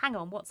Branwell. Hang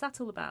on, what's that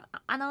all about?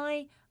 And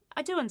I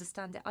do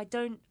understand it. I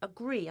don't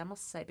agree, I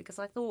must say, because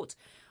I thought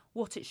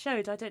what it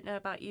showed, I don't know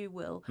about you,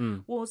 Will,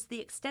 was the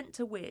extent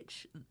to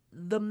which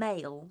the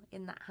male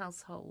in that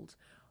household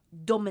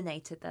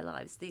dominated their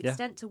lives, the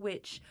extent to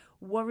which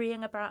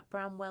worrying about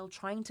Branwell,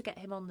 trying to get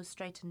him on the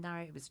straight and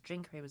narrow, he was a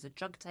drinker, he was a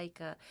drug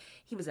taker,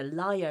 he was a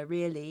liar,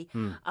 really.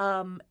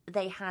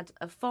 They had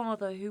a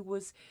father who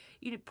was,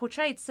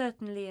 portrayed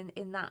certainly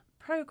in that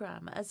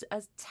programme as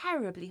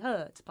terribly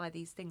hurt by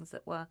these things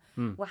that were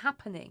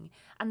happening,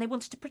 and they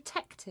wanted to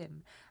protect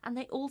him, and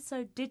they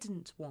also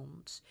didn't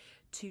want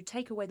to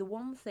take away the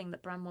one thing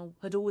that Branwell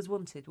had always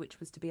wanted, which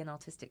was to be an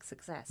artistic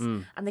success,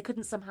 and they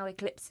couldn't somehow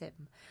eclipse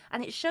him.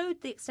 And it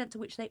showed the extent to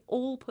which they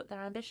all put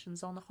their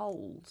ambitions on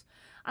hold.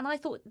 And I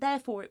thought,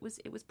 therefore, it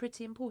was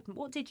pretty important.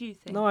 What did you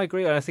think? No, I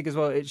agree. I think as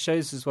well, it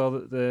shows as well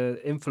that the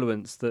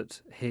influence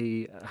that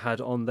he had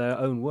on their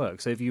own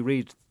work. So if you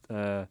read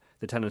The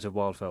Tenant of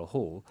Wildfell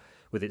Hall,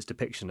 with its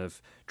depiction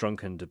of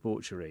drunken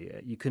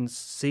debauchery, you can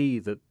see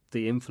that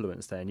the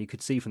influence there, and you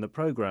could see from the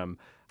programme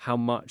how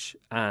much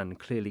Anne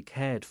clearly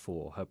cared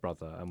for her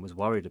brother and was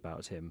worried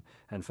about him,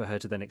 and for her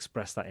to then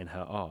express that in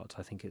her art,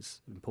 I think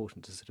it's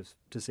important to sort of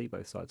to see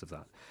both sides of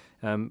that.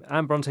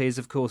 Anne Bronte is,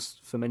 of course,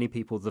 for many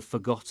people, the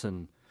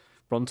forgotten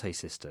Bronte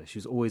sister. She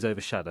was always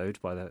overshadowed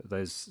by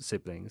those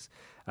siblings.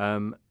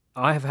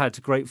 I have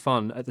had great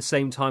fun at the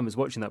same time as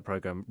watching that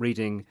programme,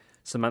 reading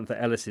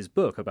Samantha Ellis's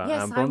book about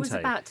Anne Bronte. Yes, I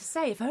was about to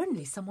say, if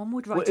only someone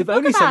would write a book about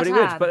Anne. If only somebody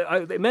would.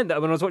 But it meant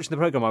that when I was watching the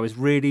programme, I was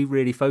really,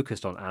 really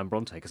focused on Anne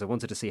Bronte because I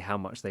wanted to see how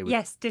much they would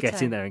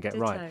get in there and get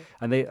right.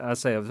 And I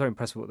was very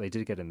impressed with what they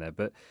did get in there.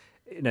 But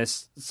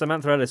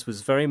Samantha Ellis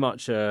was very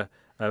much a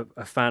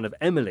fan of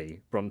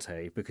Emily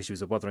Bronte because she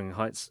was a Wuthering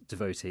Heights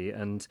devotee,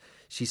 and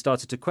she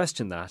started to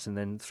question that, and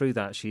then through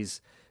that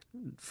she's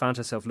found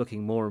herself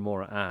looking more and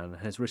more at Anne, and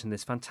has written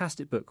this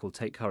fantastic book called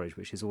Take Courage,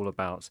 which is all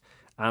about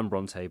Anne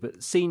Bronte,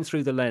 but seen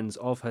through the lens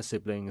of her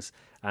siblings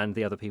and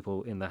the other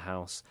people in the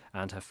house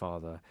and her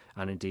father,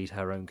 and indeed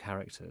her own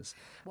characters.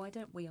 Why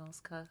don't we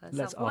ask her herself?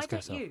 Let's Why ask don't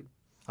herself. you?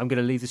 I'm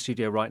going to leave the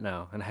studio right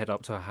now and head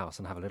up to her house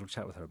and have a little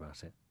chat with her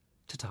about it.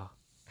 Ta-ta.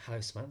 Hello,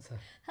 Samantha.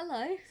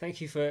 Hello.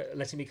 Thank you for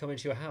letting me come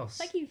into your house.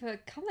 Thank you for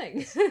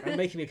coming. And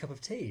making me a cup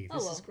of tea.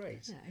 This is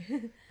great.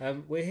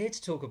 No. We're here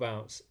to talk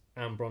about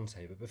Anne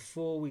Bronte, but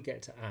before we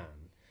get to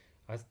Anne,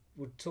 I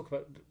would talk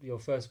about your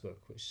first book,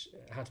 which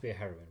How to Be a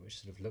Heroine, which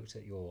sort of looked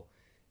at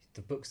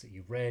the books that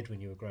you read when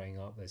you were growing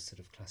up, those sort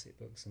of classic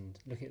books, and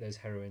looking at those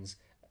heroines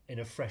in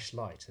a fresh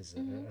light as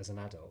an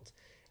adult.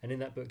 And in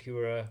that book, you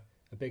were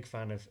a big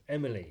fan of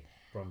Emily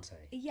Bronte.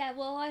 Yeah,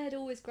 well, I had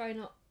always grown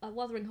up.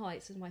 Wuthering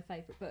Heights was my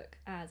favourite book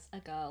as a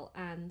girl,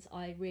 and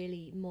I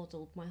really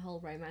modelled my whole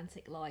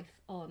romantic life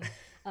on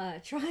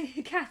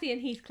Cathy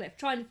and Heathcliff,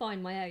 trying to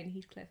find my own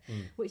Heathcliff,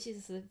 which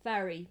is a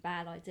very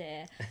bad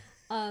idea.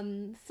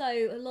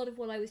 So a lot of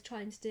what I was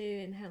trying to do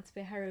in How to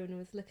Be a Heroine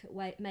was look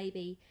at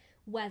maybe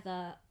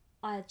whether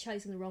I had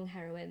chosen the wrong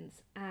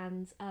heroines,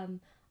 and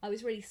I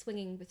was really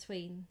swinging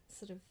between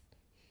sort of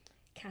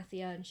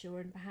Cathy Earnshaw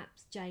and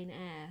perhaps Jane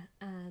Eyre,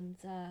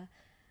 and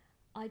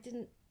I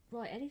didn't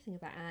write anything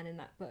about Anne in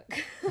that book.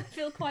 I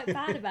feel quite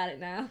bad about it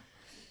now.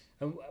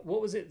 And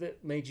what was it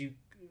that made you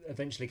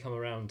eventually come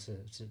around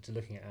to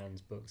looking at Anne's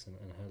books and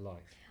her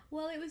life?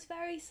 Well, it was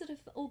very sort of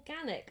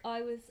organic.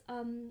 I was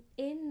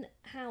in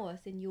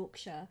Haworth in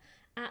Yorkshire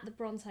at the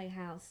Bronte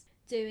House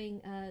doing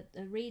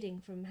a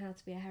reading from How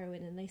to Be a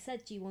Heroine, and they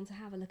said, do you want to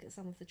have a look at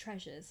some of the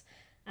treasures?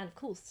 And of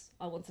course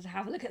I wanted to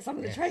have a look at some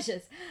of the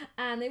treasures,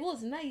 and it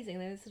was amazing.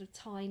 There was a sort of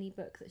tiny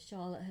book that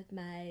Charlotte had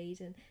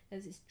made, and there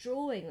was this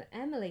drawing that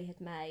Emily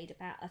had made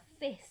about a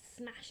fist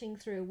smashing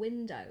through a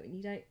window, and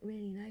you don't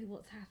really know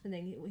what's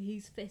happening,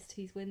 whose fist,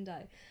 whose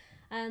window.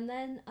 And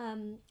then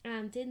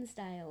Anne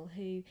Dinsdale,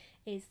 who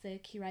is the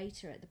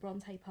curator at the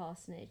Bronte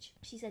Parsonage,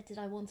 she said, did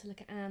I want to look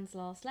at Anne's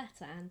last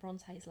letter, Anne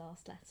Bronte's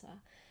last letter?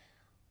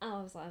 And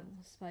I was like,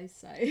 I suppose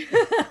so.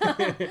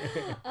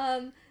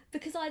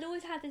 Because I'd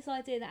always had this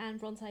idea that Anne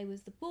Bronte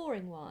was the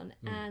boring one,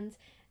 and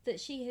that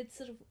she had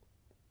sort of...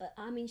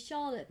 I mean,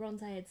 Charlotte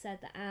Bronte had said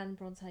that Anne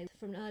Bronte,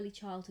 from an early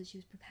childhood, she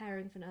was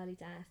preparing for an early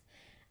death.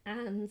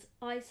 And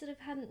I sort of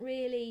hadn't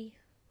really...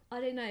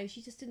 I don't know,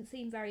 she just didn't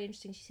seem very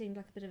interesting. She seemed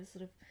like a bit of a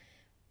sort of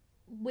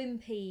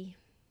wimpy...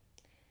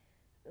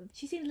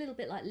 She seemed a little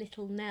bit like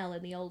Little Nell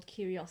in the old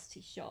Curiosity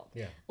Shop.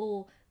 Yeah.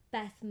 Or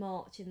Beth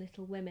March in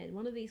Little Women.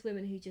 One of these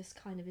women who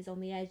just kind of is on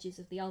the edges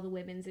of the other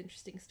women's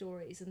interesting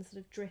stories and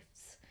sort of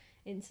drifts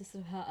into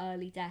sort of her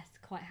early death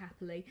quite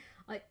happily.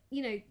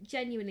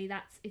 Genuinely,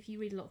 that's, if you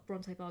read a lot of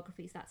Bronte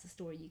biographies, that's the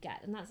story you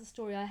get, and that's the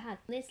story I had.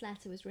 This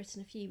letter was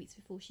written a few weeks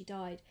before she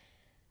died,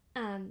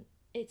 and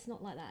it's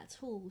not like that at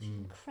all. She's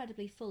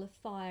incredibly full of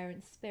fire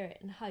and spirit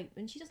and hope,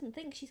 and she doesn't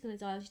think she's going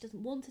to die, or she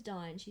doesn't want to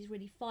die, and she's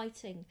really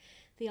fighting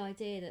the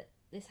idea that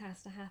this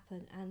has to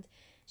happen, and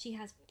she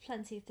has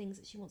plenty of things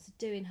that she wants to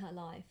do in her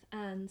life,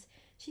 and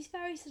she's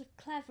very sort of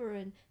clever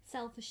and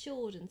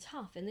self-assured and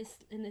tough in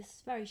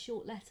this very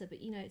short letter, but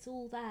it's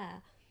all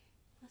there.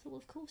 I thought, well,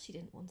 of course she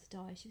didn't want to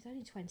die. She was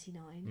only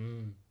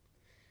 29.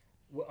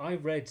 Well, I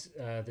read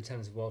The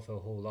Tenants of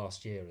Wildfell Hall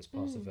last year as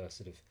part of a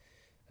sort of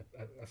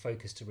a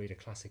focus to read a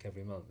classic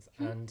every month,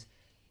 and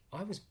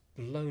I was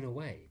blown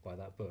away by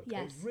that book.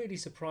 Yes. It really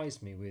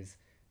surprised me with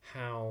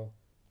how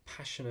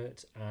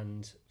passionate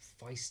and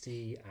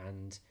feisty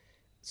and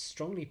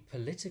strongly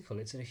political.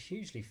 It's a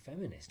hugely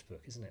feminist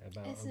book, isn't it?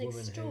 About It's a an woman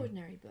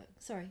extraordinary book.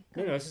 Sorry.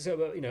 No, it's just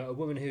about a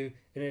woman who,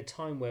 in a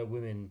time where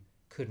women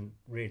couldn't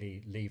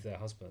really leave their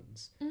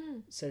husbands,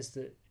 says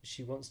that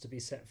she wants to be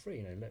set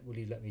free. Will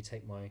you let me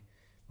take my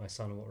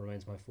son and what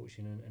remains of my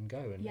fortune and go?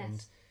 And,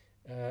 Yes.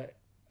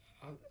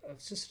 I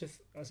was just sort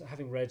of,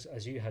 having read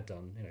as you had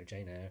done,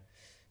 Jane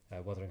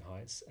Eyre, Wuthering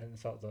Heights, and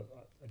felt that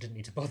I didn't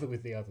need to bother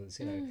with the others,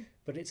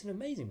 But it's an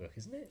amazing book,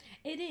 isn't it?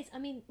 It is. I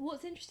mean,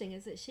 what's interesting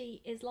is that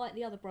she is like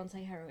the other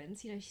Bronte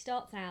heroines. She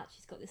starts out,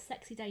 she's got this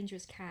sexy,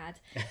 dangerous cad,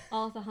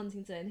 Arthur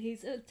Huntington,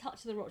 who's a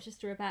touch of the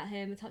Rochester about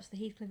him, a touch of the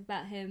Heathcliff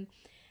about him.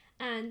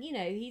 And,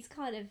 he's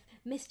kind of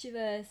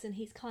mischievous, and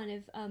he's kind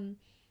of,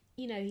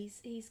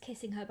 he's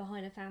kissing her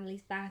behind her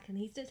family's back, and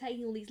he's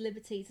taking all these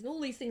liberties and all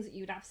these things that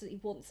you would absolutely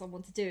want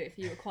someone to do if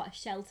you were quite a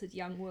sheltered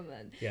young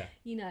woman. Yeah.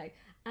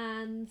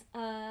 And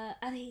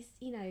he's,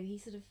 he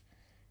sort of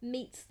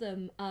meets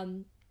them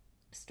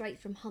straight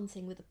from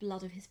hunting with the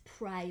blood of his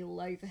prey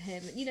all over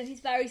him.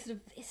 He's very sort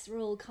of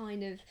visceral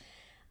kind of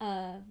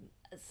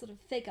sort of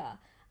figure.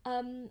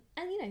 And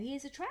he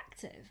is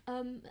attractive.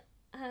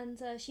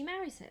 And she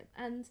marries him,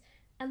 and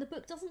the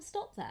book doesn't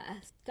stop there.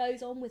 It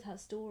goes on with her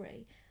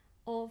story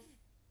of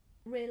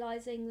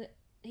realising that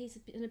he's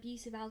an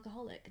abusive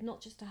alcoholic,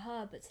 not just to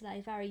her but to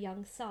their very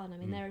young son. I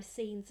mean, there are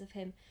scenes of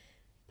him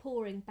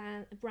pouring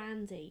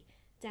brandy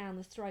down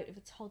the throat of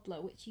a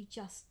toddler, which you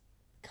just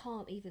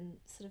can't even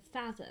sort of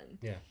fathom.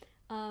 Yeah.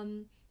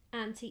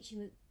 And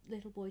teaching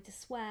little boy to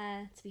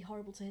swear, to be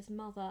horrible to his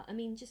mother. I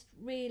mean, just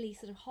really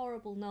sort of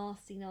horrible,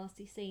 nasty,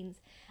 nasty scenes,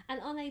 and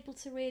unable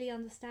to really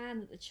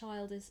understand that the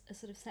child is a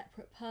sort of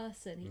separate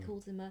person. He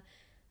calls him a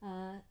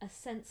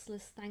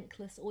senseless,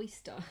 thankless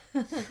oyster,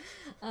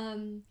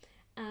 and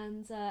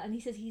he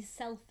says he's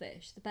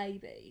selfish, the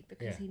baby,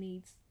 because he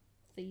needs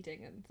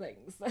feeding and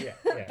things.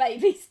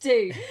 Babies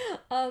do.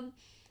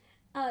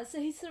 So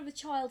he's sort of a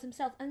child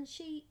himself, and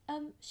she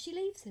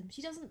leaves him.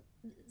 She doesn't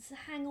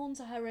hang on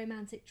to her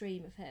romantic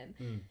dream of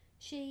him.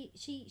 She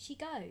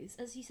goes,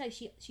 as you say.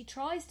 She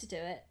tries to do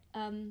it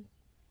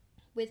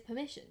with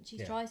permission. She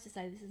tries to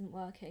say this isn't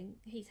working.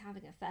 He's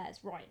having affairs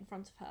right in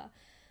front of her,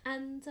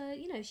 and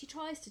she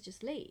tries to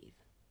just leave,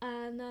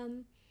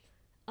 and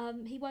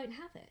he won't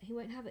have it. He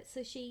won't have it.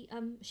 So she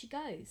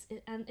goes,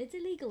 and it's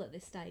illegal at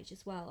this stage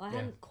as well. I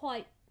hadn't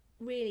quite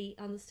really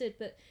understood,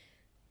 but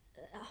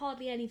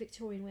hardly any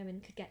Victorian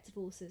women could get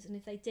divorces, and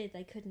if they did,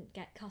 they couldn't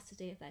get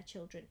custody of their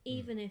children,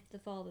 even if the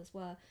fathers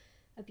were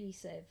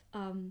abusive,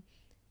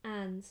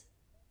 and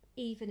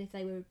even if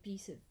they were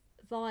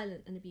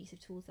violent and abusive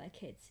towards their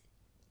kids.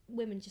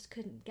 Women just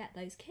couldn't get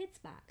those kids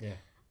back.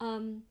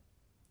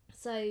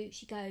 So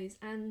she goes,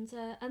 and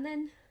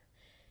then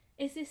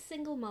is this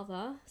single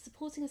mother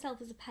supporting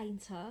herself as a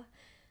painter,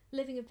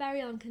 living a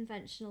very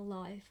unconventional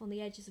life on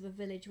the edges of a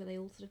village where they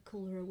all sort of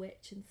call her a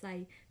witch and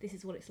say this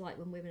is what it's like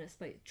when women are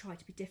supposed to try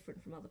to be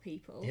different from other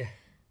people.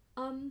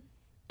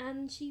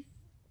 And she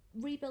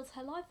rebuilds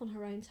her life on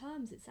her own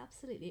terms. It's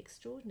absolutely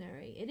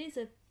extraordinary. It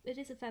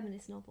is a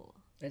feminist novel.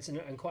 It's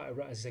quite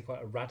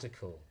a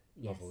radical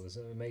novel. There's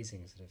an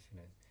amazing sort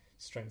of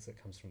strength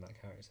that comes from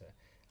that character.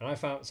 And I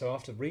found, so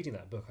after reading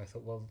that book, I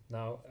thought, well,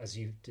 now as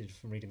you did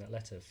from reading that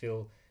letter,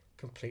 feel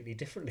completely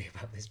differently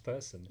about this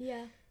person.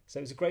 So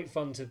it was a great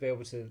fun to be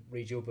able to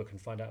read your book and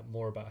find out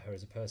more about her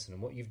as a person.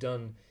 And what you've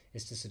done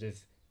is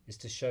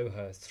to show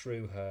her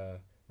through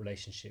her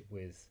relationship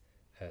with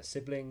her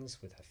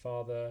siblings, with her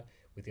father,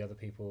 with the other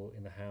people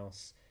in the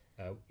house,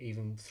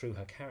 even through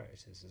her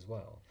characters as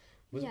well.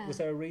 Was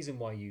there a reason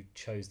why you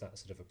chose that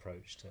sort of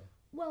approach to?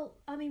 Well,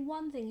 I mean,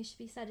 one thing that should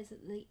be said is that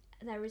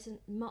there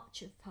isn't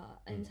much of her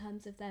in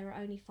terms of there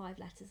are only 5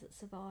 letters that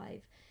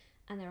survive,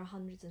 and there are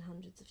hundreds and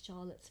hundreds of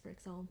Charlottes, for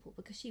example,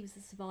 because she was the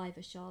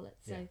survivor Charlotte,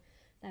 so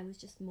there was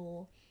just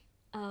more.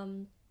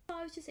 I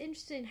was just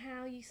interested in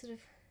how you sort of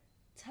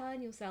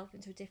turn yourself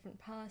into a different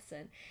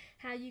person,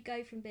 how you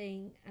go from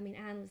being, I mean,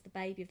 Anne was the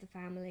baby of the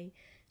family.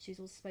 She was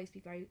also supposed to be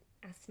very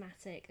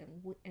asthmatic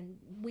and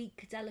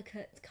weak,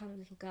 delicate kind of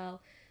little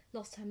girl,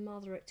 lost her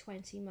mother at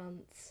 20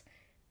 months,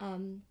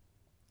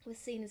 was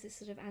seen as this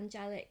sort of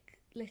angelic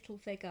little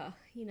figure,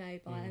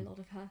 by a lot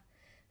of her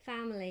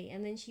family.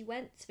 And then she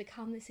went to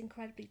become this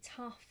incredibly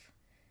tough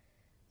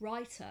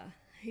writer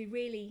who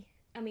really,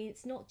 I mean,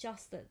 it's not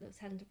just that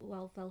Lieutenant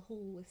Wellfell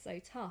Hall was so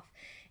tough,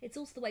 it's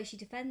also the way she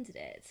defended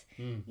it.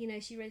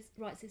 She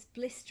writes this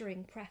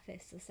blistering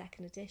preface to the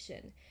second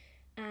edition,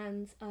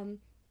 and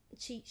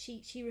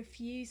she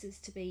refuses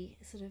to be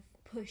sort of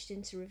pushed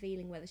into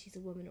revealing whether she's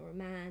a woman or a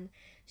man.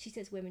 She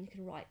says women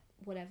can write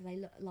whatever they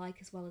like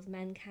as well as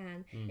men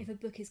can. If a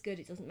book is good,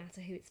 it doesn't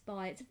matter who it's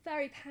by. It's a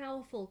very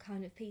powerful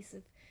kind of piece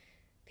of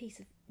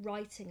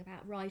writing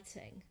about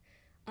writing.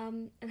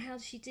 And how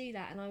does she do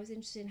that? And I was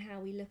interested in how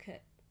we look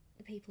at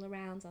the people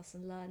around us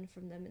and learn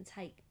from them and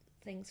take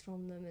things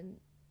from them and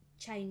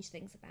change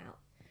things about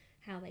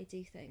how they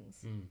do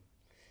things.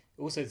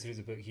 Also through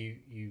the book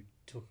you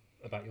talk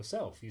about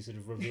yourself. You sort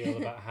of reveal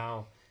about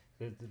how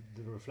the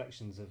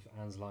reflections of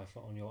Anne's life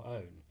are on your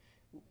own.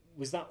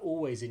 Was that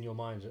always in your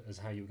mind as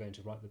how you were going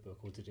to write the book,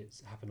 or did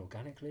it happen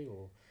organically?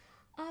 Or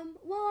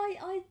well,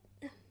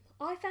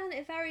 I found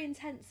it a very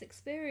intense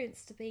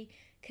experience to be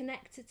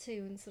connected to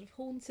and sort of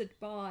haunted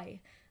by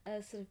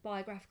a sort of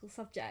biographical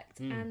subject.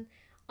 And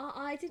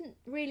I didn't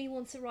really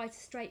want to write a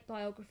straight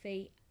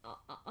biography.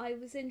 I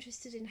was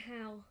interested in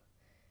how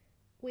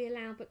we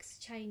allow books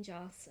to change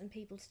us and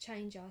people to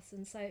change us,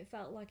 and so it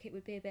felt like it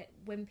would be a bit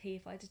wimpy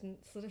if I didn't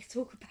sort of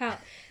talk about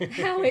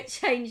how it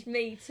changed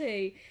me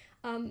too.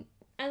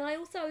 And I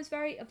was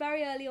very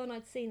early on,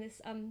 I'd seen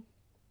this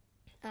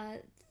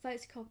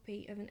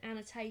photocopy of an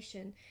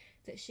annotation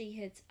that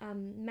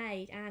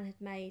Anne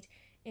had made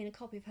in a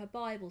copy of her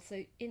Bible.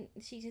 So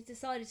she had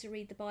decided to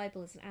read the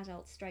Bible as an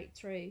adult straight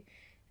through,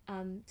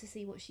 to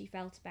see what she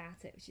felt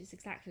about it, which is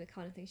exactly the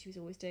kind of thing she was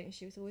always doing.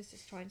 She was always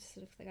just trying to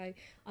sort of go,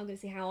 I'm going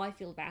to see how I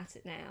feel about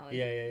it now,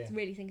 and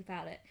really think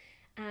about it.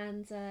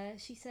 And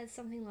she says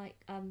something like,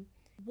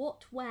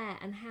 what, where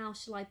and how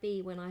shall I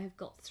be when I have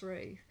got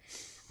through?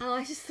 And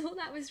I just thought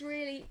that was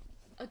really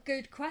a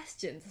good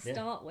question to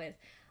start with.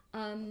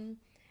 And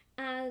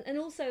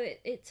also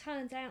it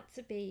turned out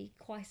to be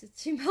quite a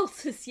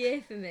tumultuous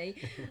year for me,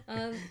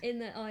 in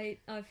that I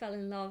fell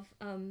in love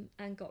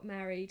and got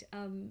married,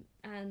 and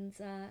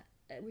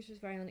which was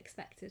very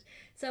unexpected.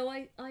 So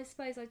I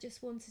suppose I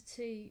just wanted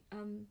to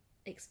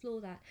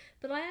explore that.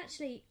 But I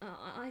actually,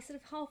 I sort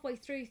of halfway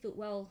through thought,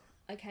 well,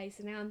 okay,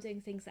 so now I'm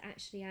doing things that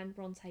actually Anne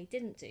Bronte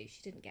didn't do.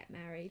 She didn't get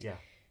married. Yeah.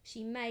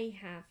 She may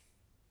have,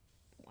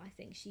 I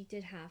think she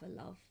did have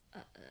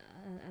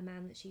a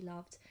man that she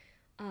loved,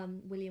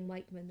 William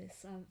Wakeman,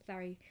 this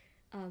very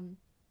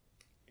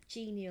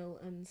genial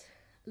and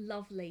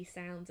lovely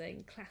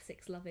sounding,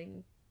 classics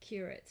loving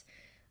curate,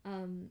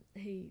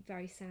 who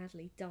very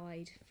sadly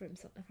died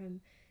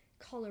from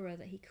cholera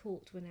that he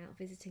caught when out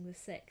visiting the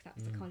sick.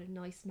 That's the kind of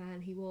nice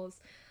man he was.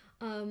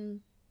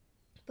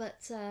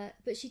 But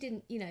she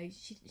didn't,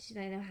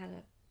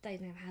 they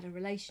never had a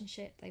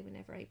relationship. They were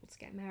never able to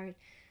get married,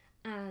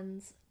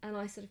 and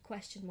I sort of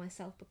questioned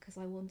myself because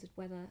I wondered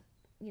whether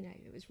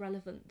it was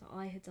relevant that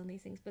I had done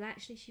these things. But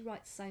actually, she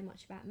writes so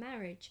much about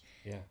marriage.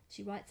 Yeah.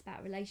 She writes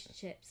about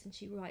relationships, and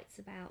she writes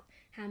about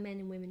how men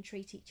and women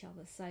treat each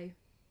other. So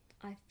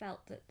I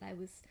felt that there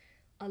was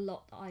a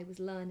lot that I was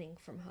learning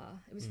from her.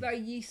 It was very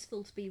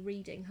useful to be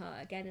reading her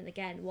again and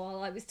again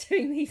while I was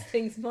doing these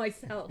things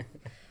myself.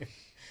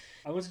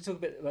 I want to talk a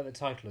bit about the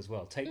title as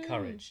well, Take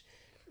Courage.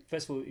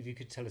 First of all, if you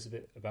could tell us a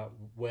bit about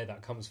where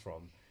that comes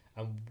from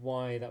and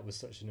why that was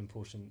such an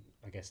important,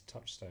 I guess,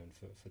 touchstone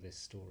for this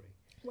story.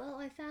 Well,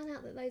 I found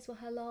out that those were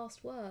her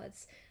last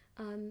words.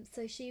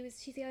 So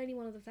she's the only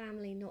one of the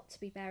family not to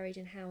be buried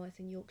in Haworth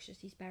in Yorkshire.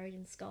 She's buried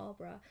in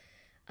Scarborough.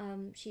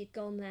 She had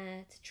gone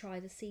there to try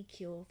the sea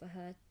cure for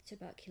her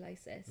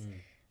tuberculosis,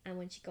 and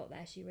when she got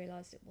there she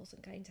realised it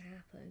wasn't going to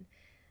happen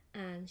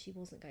and she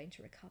wasn't going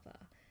to recover.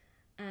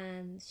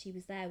 And she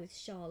was there with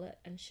Charlotte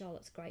and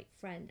Charlotte's great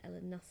friend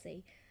Ellen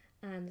Nussey,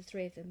 and the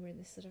three of them were in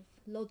this sort of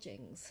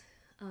lodgings.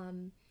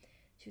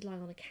 She was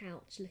lying on a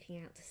couch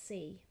looking out to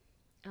sea.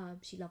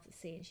 She loved the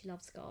sea and she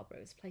loved Scarborough.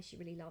 It was a place she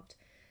really loved,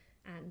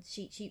 and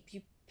she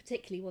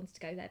particularly wanted to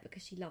go there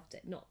because she loved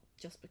it, not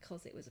just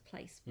because it was a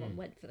place one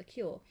went for the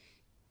cure.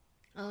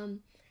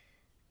 And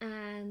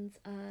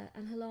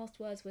her last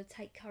words were,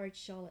 "Take courage,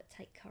 Charlotte,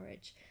 take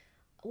courage,"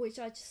 which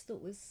I just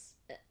thought was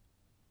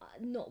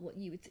not what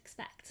you would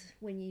expect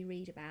when you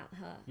read about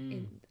her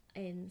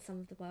in some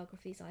of the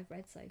biographies I had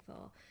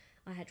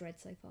read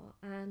so far.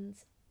 And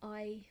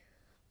I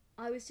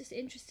was just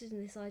interested in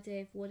this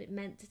idea of what it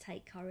meant to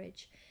take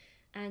courage.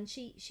 And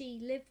she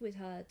lived with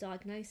her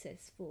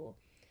diagnosis for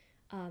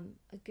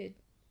a good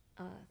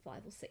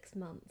 5 or 6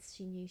 months.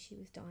 She knew she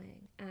was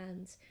dying,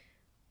 and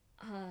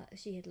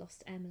she had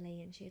lost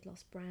Emily and she had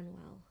lost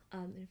Branwell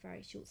in a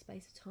very short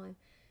space of time,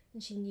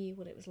 and she knew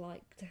what it was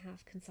like to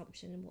have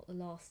consumption and what the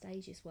last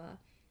stages were.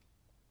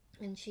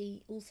 And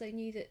she also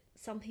knew that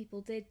some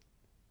people did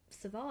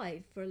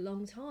survive for a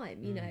long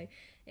time.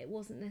 It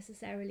wasn't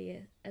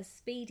necessarily a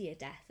speedier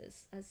death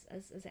as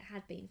it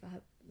had been for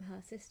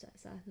her sister,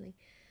 certainly.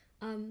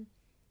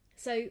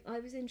 So I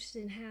was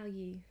interested in how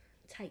you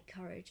take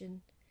courage,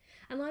 and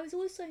I was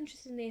also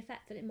interested in the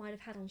effect that it might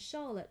have had on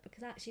Charlotte,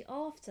 because actually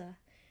after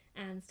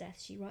Anne's death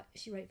she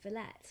wrote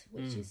Villette,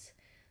 which is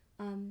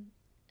an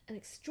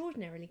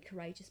extraordinarily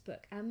courageous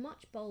book, and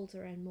much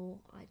bolder and more,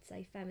 I'd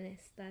say,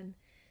 feminist than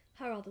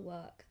her other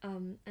work,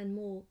 and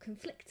more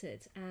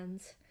conflicted.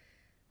 And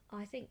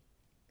I think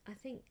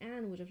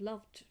Anne would have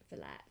loved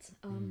Villette.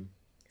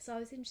 So I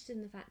was interested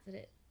in the fact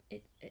that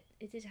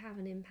it did have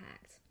an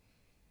impact.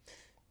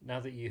 Now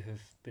that you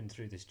have been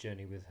through this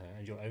journey with her,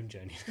 and your own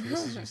journey, of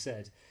course, as you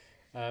said,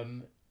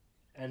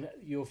 and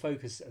your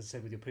focus, as I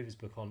said, with your previous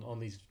book on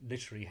these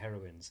literary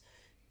heroines,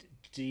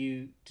 do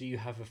you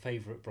have a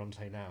favourite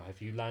Bronte now? Have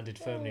you landed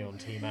firmly on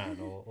Team Anne,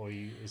 or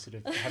you sort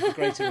of have a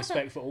greater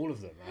respect for all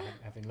of them,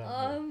 having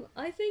learned more?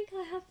 I think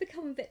I have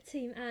become a bit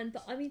Team Anne,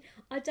 but I mean,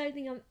 I don't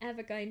think I'm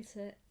ever going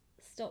to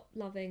stop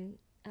loving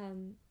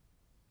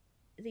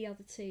the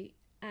other two.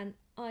 And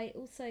I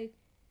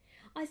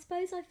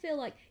suppose I feel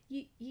like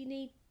you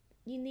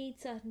need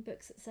certain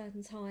books at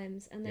certain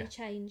times, and they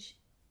change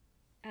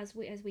as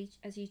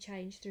you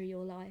change through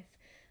your life.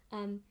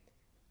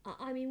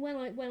 I mean, when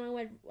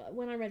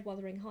I read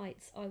Wuthering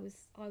Heights, I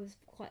was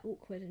quite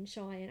awkward and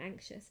shy and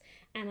anxious,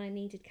 and I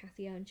needed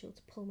Cathy Earnshaw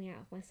to pull me out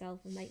of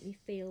myself and make me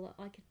feel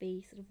that I could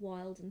be sort of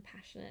wild and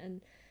passionate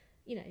and,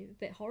 a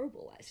bit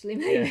horrible, actually,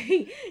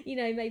 maybe.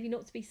 Maybe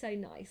not to be so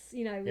nice.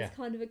 Was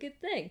kind of a good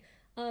thing.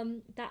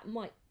 That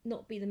might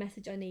not be the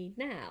message I need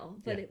now,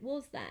 but it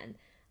was then.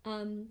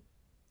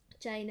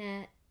 Jane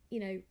Eyre,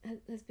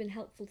 has been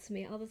helpful to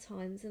me at other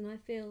times, and I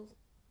feel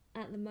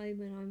at the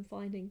moment I'm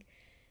finding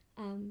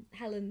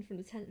Helen from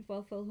the 10th of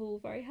Wellfell Hall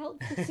very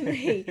helpful to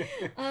me.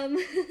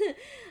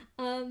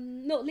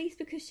 Not least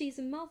because she's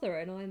a mother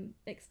and I'm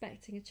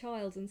expecting a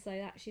child, and so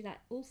actually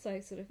that also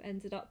sort of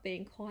ended up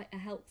being quite a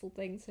helpful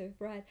thing to have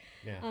read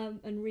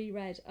and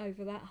reread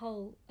over that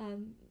whole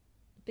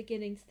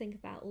beginning to think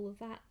about all of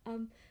that.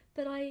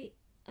 But I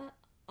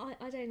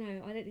don't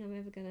know. I don't think I'm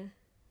ever going to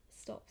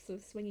stop sort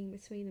of swinging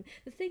between them.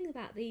 The thing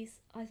about these,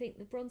 I think,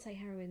 the Bronte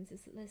heroines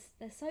is that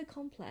they're so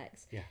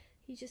complex. Yeah.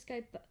 You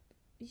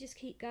just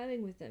keep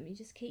going with them. You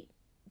just keep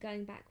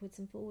going backwards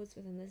and forwards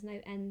with them. There's no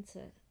end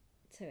to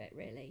it,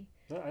 really.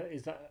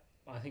 Is that,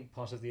 I think,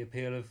 part of the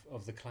appeal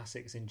of the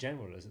classics in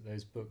general, is that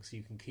those books,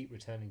 you can keep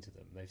returning to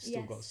them. They've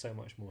still got so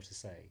much more to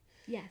say.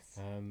 Yes.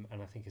 And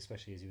I think,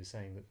 especially as you were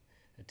saying, that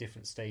at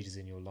different stages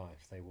in your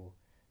life, they will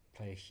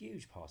play a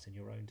huge part in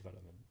your own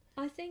development.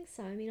 I think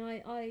so. I mean,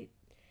 I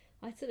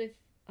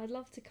I'd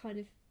love to kind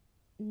of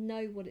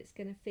know what it's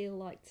going to feel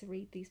like to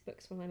read these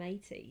books when I'm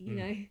 80, you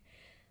know,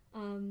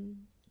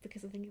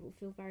 because I think it will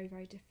feel very,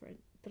 very different.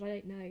 But I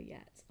don't know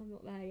yet. I'm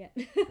not there yet.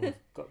 We've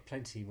got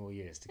plenty more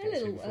years to a get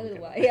little, through. a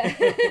little way, Yeah.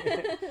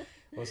 yeah.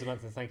 Well,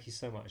 Samantha, thank you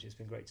so much. It's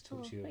been great to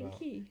talk to you thank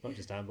about you. not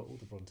just Anne, but all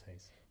the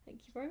Brontes.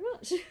 Thank you very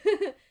much.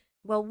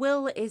 Well,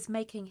 Will is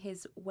making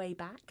his way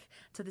back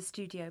to the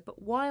studio,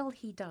 but while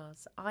he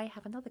does, I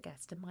have another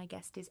guest, and my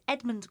guest is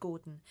Edmund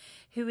Gordon,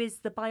 who is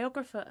the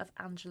biographer of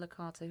Angela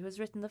Carter, who has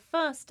written the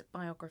first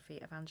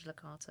biography of Angela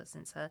Carter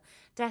since her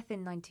death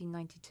in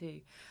 1992.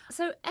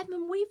 So,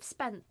 Edmund, we've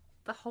spent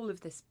the whole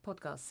of this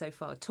podcast so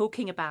far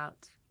talking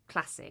about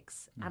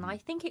classics, and I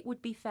think it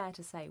would be fair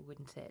to say,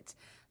 wouldn't it,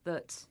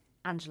 that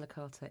Angela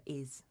Carter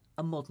is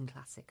a modern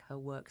classic. Her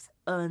works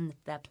earn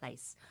their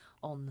place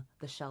on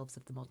the shelves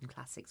of the modern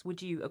classics.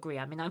 Would you agree?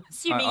 I mean, I'm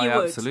assuming you would.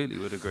 I absolutely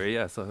would agree,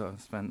 yes. I've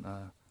spent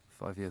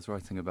 5 years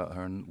writing about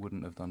her and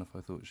wouldn't have done if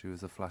I thought she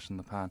was a flash in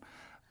the pan.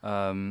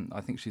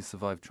 I think she's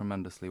survived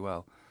tremendously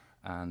well.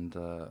 And,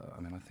 I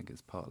mean, I think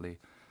it's partly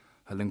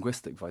her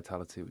linguistic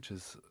vitality which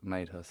has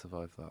made her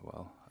survive that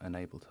well,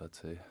 enabled her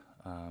to.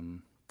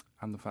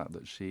 And the fact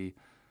that she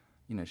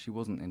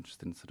wasn't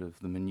interested in sort of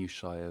the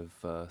minutiae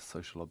of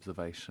social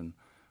observation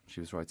she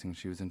was writing.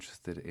 She was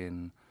interested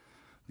in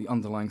the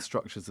underlying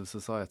structures of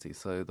society,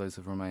 so those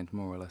have remained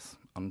more or less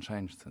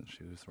unchanged since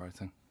she was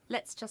writing.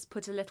 Let's just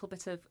put a little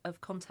bit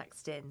of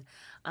context in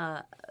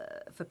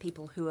for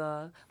people who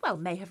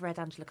may have read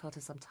Angela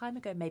Carter some time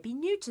ago, may be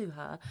new to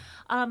her.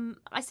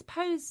 I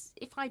suppose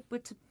if I were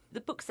to, the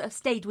books that have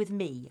stayed with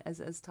me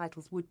as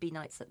titles would be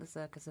Nights at the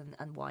Circus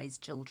and Wise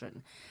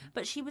Children.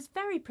 But she was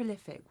very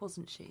prolific,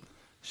 wasn't she?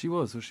 She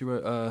was. Well, she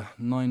wrote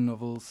 9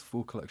 novels,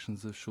 4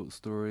 collections of short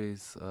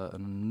stories,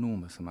 an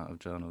enormous amount of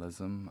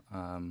journalism,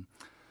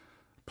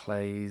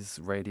 plays,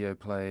 radio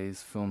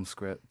plays, film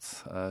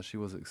scripts. She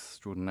was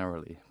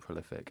extraordinarily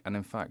prolific. And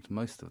in fact,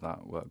 most of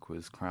that work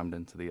was crammed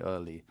into the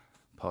early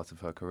part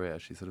of her career.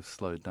 She sort of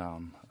slowed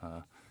down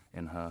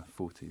in her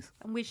 40s.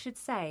 And we should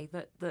say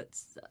that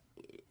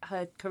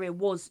her career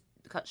was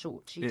cut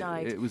short. She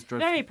died it was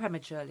very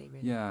prematurely,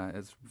 really. Yeah,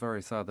 it's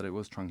very sad that it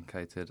was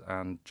truncated,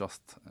 and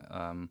just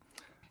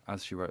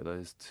as she wrote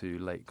those 2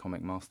 late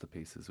comic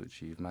masterpieces,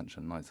 which you've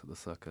mentioned, Nights at the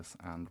Circus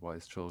and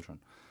Wise Children.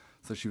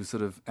 So she was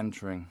sort of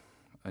entering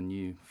a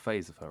new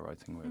phase of her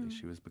writing, really.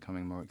 She was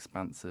becoming more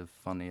expansive,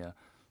 funnier,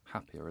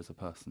 happier as a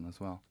person as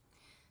well.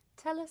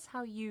 Tell us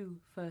how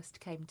you first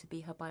came to be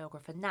her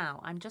biographer.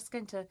 Now, I'm just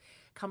going to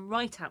come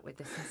right out with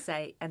this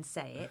and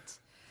say it.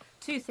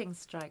 2 things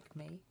strike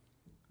me.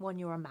 One,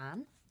 you're a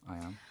man. I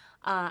am.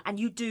 And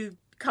you do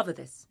cover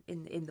this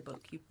in the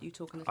book. You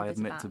talk a little bit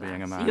about that. I admit to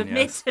being a man, You admit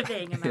yes. to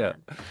being a man.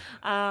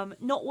 Yeah.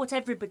 Not what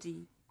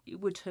everybody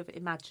would have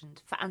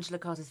imagined for Angela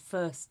Carter's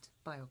first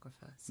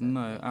biographer. Certainly.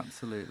 No,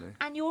 absolutely.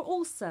 And you're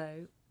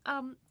also...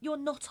 you're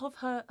not of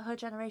her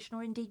generation,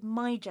 or indeed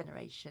my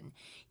generation.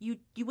 You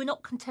were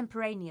not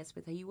contemporaneous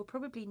with her. You were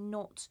probably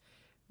not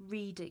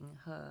reading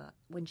her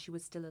when she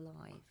was still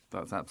alive.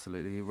 That's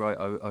absolutely right.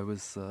 I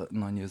was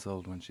 9 years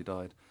old when she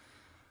died.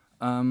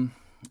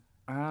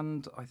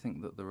 And I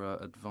think that there are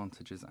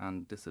advantages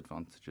and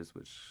disadvantages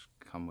which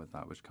come with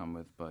that, which come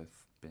with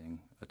both being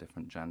a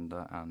different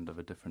gender and of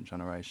a different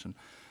generation.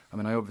 I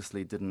mean, I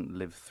obviously didn't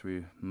live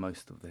through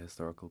most of the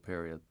historical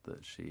period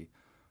that she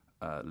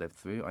lived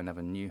through. I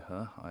never knew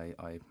her.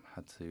 I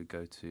had to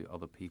go to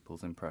other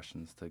people's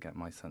impressions to get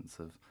my sense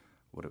of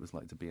what it was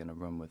like to be in a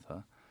room with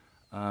her.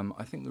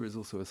 I think there is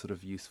also a sort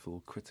of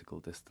useful critical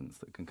distance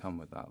that can come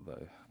with that,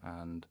 though.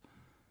 And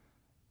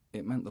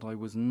it meant that I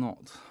was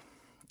not,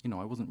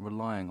 I wasn't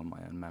relying on my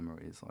own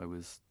memories. I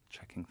was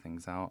checking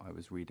things out. I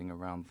was reading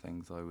around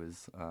things. I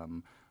was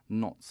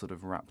not sort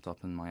of wrapped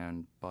up in my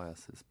own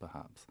biases,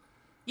 perhaps.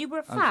 You were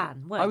a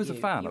fan, weren't you? I was a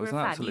fan. I was an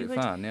absolute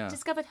fan, yeah.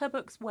 Discovered her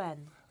books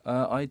when?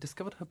 I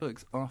discovered her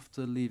books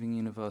after leaving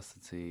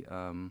university.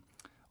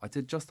 I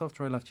did, just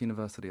after I left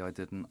university, I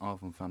did an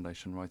Arvon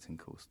Foundation writing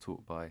course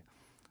taught by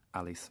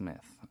Ali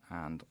Smith,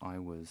 and I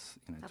was,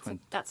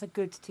 That's a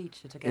good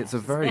teacher to get. It's a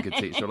very good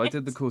teacher. Well, I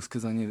did the course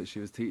because I knew that she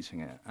was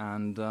teaching it,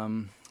 and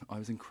I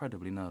was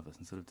incredibly nervous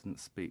and sort of didn't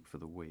speak for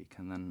the week.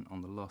 And then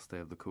on the last day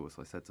of the course,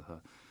 I said to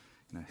her,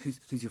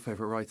 who's your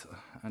favourite writer?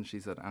 And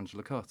she said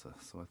Angela Carter.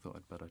 So I thought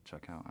I'd better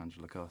check out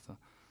Angela Carter.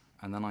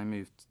 And then I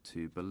moved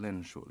to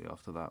Berlin shortly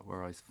after that,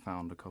 where I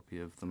found a copy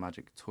of The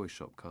Magic Toy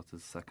Shop,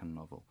 Carter's second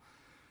novel,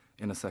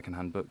 in a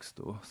second-hand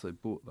bookstore. So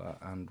bought that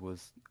and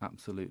was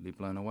absolutely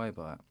blown away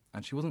by it.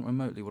 And she wasn't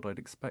remotely what I'd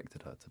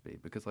expected her to be,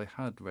 because I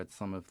had read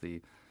some of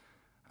the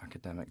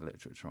academic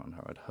literature on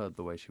her. I'd heard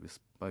the way she was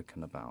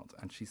spoken about,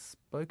 and she's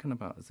spoken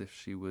about as if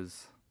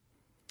she's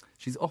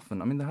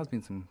often, there has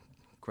been some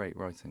great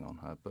writing on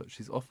her, but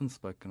she's often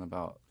spoken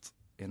about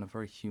in a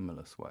very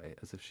humorless way,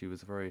 as if she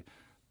was a very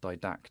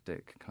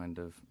didactic kind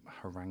of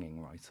haranguing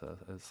writer,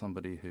 as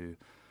somebody who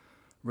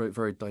wrote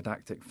very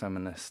didactic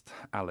feminist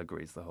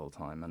allegories the whole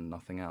time and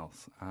nothing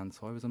else. And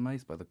so I was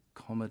amazed by the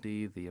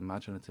comedy, the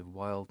imaginative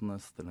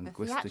wildness, the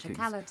linguistic...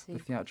 The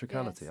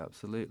theatricality. Yes.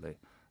 Absolutely.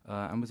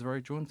 And was very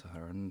drawn to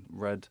her, and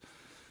read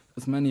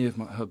as many of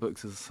her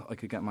books as I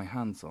could get my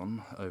hands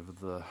on over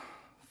the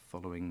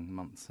following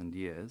months and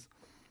years.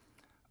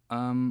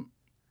 And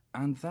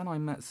then I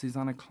met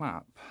Susanna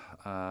Clapp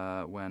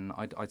when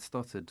I'd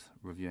started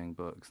reviewing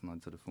books, and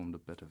I'd sort of formed a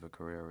bit of a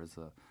career as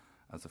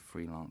a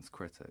freelance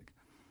critic.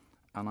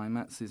 And I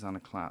met Susanna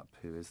Clapp,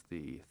 who is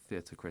the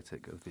theatre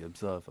critic of The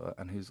Observer,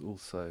 and who's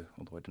also,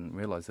 although I didn't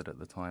realise it at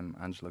the time,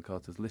 Angela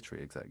Carter's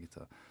literary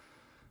executor.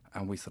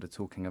 And we started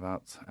talking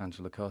about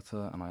Angela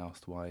Carter, and I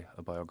asked why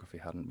a biography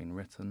hadn't been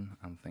written,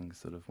 and things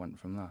sort of went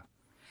from there.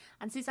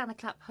 And Susanna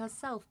Clapp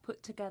herself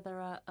put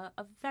together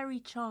a very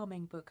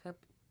charming book a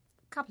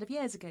couple of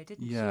years ago,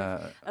 didn't she?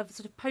 Of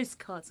sort of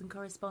postcards and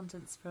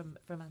correspondence from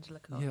Angela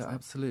Carter. Yeah,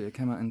 absolutely. It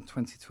came out in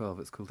 2012.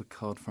 It's called A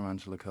Card from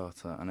Angela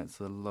Carter, and it's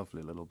a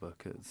lovely little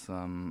book. It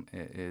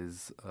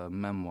is a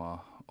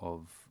memoir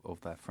of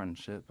their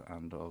friendship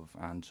and of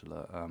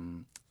Angela,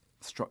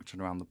 structured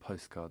around the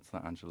postcards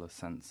that Angela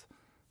sent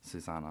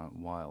Susanna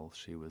while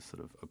she was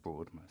sort of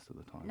abroad most of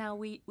the time. Now,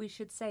 we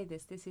should say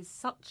this is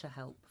such a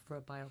help for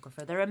a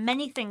biographer. There are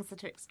many things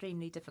that are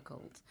extremely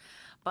difficult,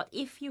 but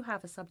if you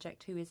have a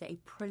subject who is a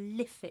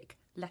prolific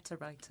letter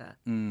writer,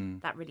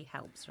 that really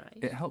helps, right?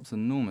 It helps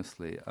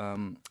enormously,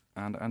 and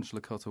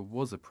Angela Carter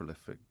was a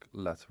prolific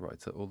letter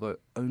writer, although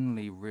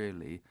only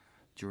really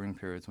during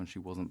periods when she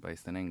wasn't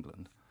based in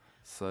England.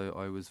 So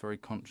I was very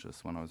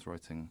conscious when I was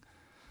writing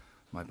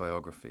my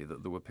biography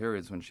that there were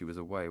periods when she was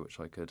away which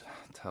I could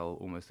tell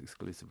almost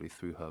exclusively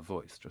through her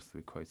voice, just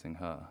through quoting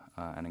her,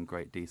 and in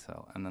great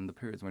detail. And then the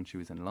periods when she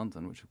was in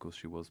London, which of course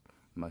she was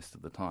most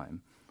of the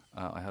time,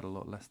 I had a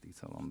lot less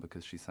detail on,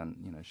 because she sent,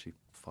 she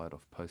fired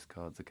off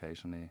postcards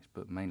occasionally,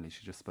 but mainly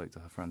she just spoke to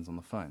her friends on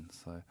the phone,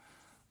 so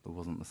there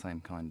wasn't the same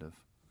kind of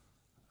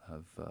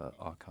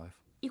archive.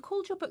 You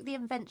called your book The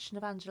Invention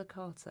of Angela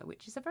Carter,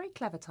 which is a very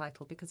clever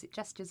title because it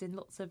gestures in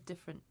lots of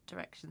different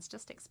directions.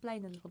 Just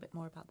explain a little bit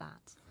more about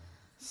that.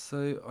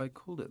 So I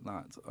called it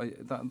that.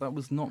 That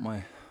was not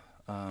my...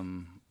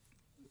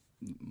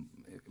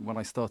 when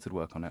I started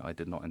work on it, I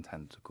did not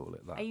intend to call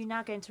it that. Are you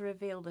now going to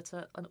reveal that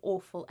an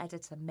awful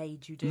editor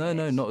made you do it?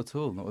 No, not at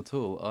all, not at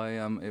all.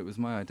 It was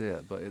my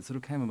idea, but it sort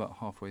of came about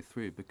halfway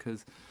through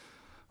because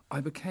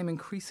I became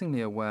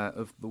increasingly aware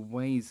of the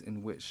ways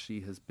in which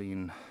she has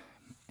been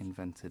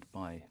invented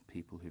by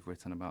people who've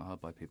written about her,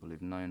 by people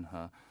who've known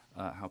her,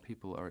 how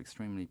people are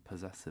extremely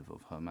possessive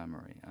of her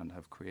memory and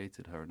have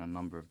created her in a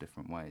number of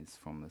different ways,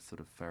 from this sort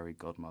of fairy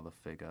godmother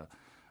figure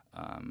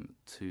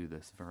to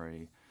this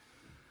very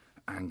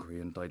angry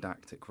and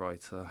didactic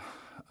writer,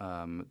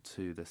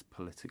 to this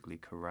politically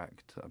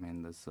correct. I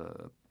mean, there's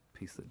a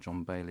piece that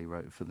John Bailey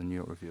wrote for the New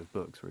York Review of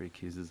Books where he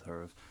accuses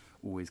her of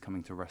always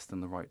coming to rest in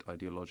the right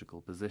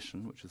ideological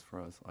position, which as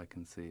far as I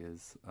can see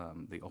is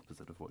the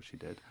opposite of what she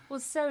did. Well,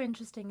 so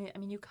interesting. I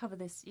mean, you cover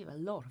this a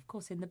lot, of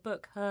course, in the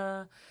book.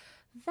 Her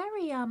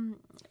very,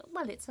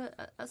 it's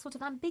a sort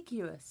of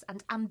ambiguous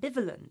and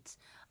ambivalent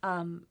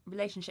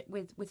relationship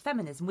with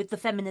feminism, with the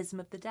feminism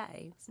of the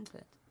day, isn't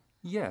it?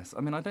 Yes,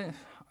 I mean, I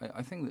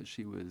think that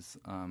she was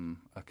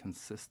a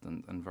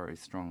consistent and very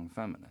strong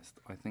feminist.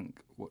 I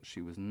think what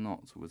she was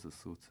not was a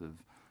sort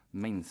of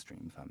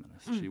mainstream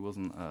feminist.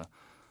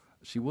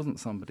 She wasn't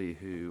somebody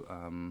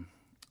who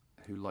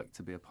liked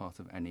to be a part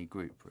of any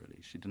group, really.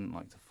 She didn't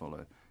like to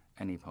follow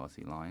any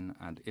party line,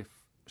 and if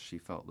she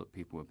felt that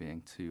people were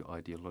being too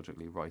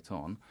ideologically right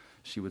on,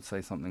 she would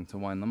say something to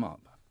wind them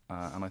up.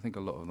 And I think a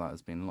lot of that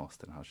has been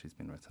lost in how she's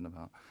been written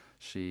about.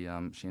 She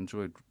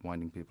enjoyed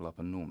winding people up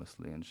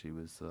enormously, and she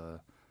was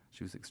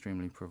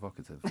extremely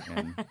provocative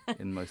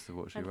in most of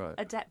what she wrote.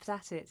 Adept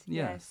at it,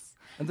 yes.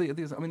 And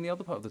the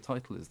other part of the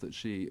title is that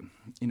she,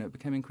 it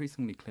became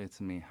increasingly clear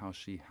to me how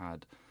she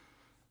had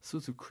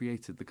sort of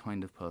created the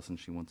kind of person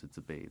she wanted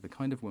to be. The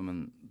kind of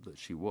woman that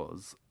she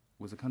was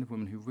a kind of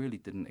woman who really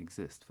didn't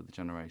exist for the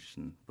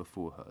generation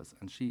before hers,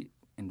 and she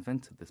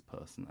invented this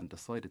person and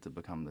decided to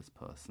become this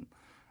person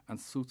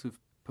and sort of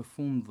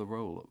performed the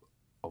role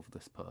of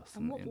this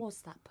person. And what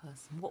was that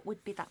person? What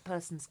would be that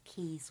person's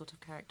key sort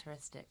of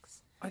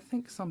characteristics? I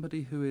think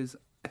somebody who is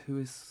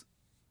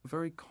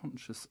very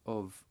conscious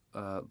of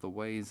the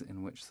ways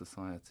in which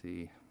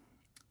society,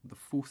 the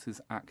forces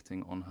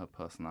acting on her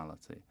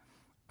personality,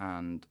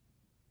 and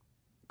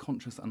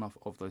conscious enough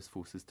of those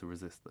forces to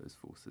resist those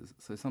forces.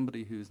 So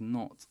somebody who's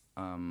not,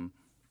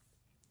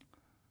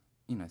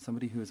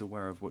 somebody who is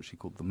aware of what she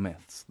called the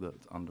myths that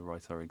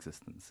underwrite our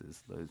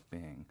existences, those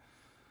being,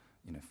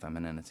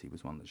 femininity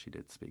was one that she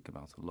did speak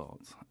about a lot,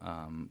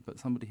 but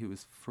somebody who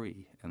was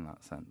free in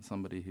that sense,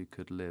 somebody who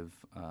could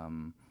live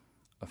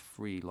a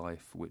free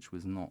life which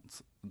was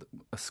not,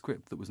 a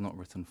script that was not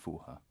written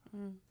for her.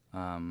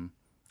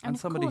 And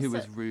somebody who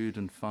was rude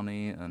and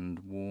funny and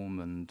warm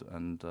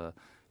and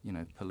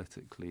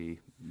politically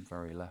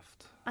very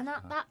left. And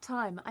at that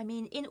time, I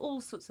mean, in all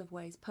sorts of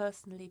ways,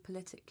 personally,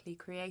 politically,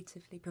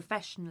 creatively,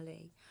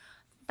 professionally,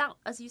 that,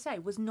 as you say,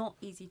 was not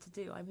easy to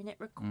do. I mean, it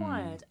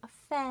required a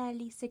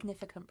fairly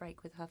significant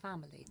break with her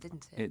family,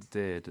 didn't it? It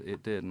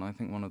did. And I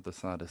think one of the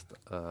saddest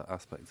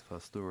aspects of her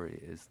story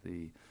is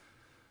the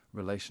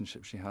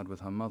relationship she had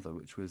with her mother,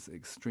 which was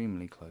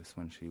extremely close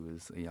when she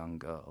was a young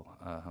girl.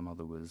 Her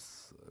mother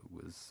was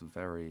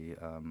very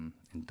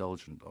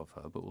indulgent of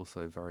her, but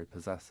also very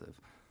possessive,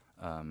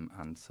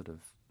 and sort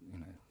of,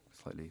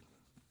 slightly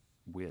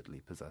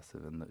weirdly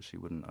possessive in that she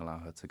wouldn't allow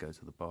her to go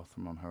to the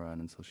bathroom on her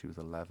own until she was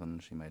 11.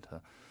 She made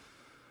her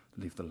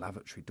leave the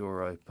lavatory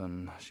door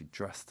open. She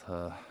dressed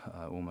her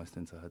almost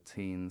into her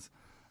teens.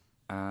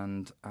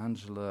 And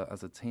Angela,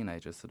 as a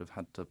teenager, sort of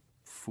had to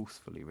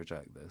forcefully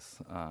reject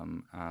this,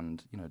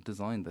 and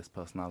designed this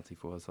personality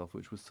for herself,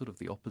 which was sort of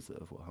the opposite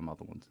of what her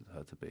mother wanted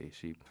her to be.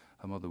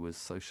 Her mother was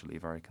socially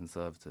very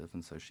conservative,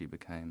 and so she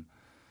became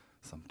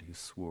somebody who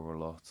swore a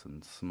lot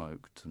and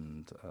smoked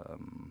and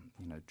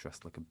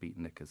dressed like a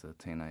beatnik as a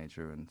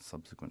teenager, and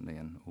subsequently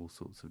in all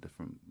sorts of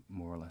different,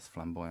 more or less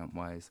flamboyant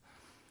ways.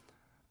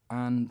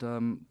 And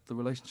the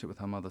relationship with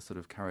her mother sort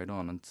of carried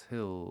on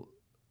until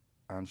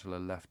Angela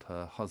left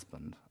her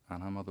husband,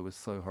 and her mother was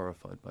so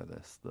horrified by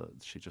this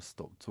that she just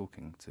stopped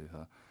talking to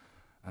her,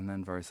 and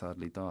then very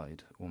sadly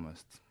died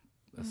almost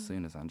as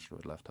soon as Angela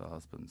had left her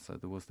husband. So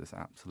there was this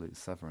absolute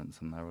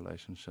severance in their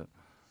relationship.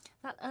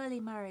 That early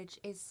marriage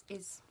is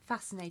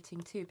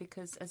fascinating too,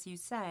 because, as you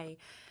say,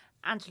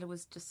 Angela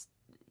was just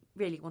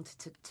really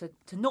wanted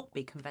to not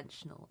be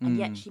conventional, and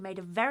yet she made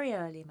a very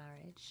early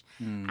marriage,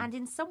 and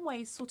in some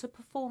ways sort of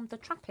performed the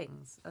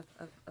trappings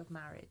of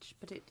marriage,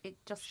 but it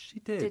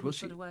just didn't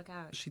sort of work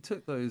out. She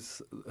took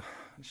those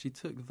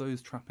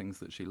trappings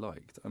that she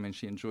liked. I mean,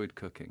 she enjoyed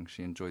cooking,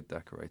 she enjoyed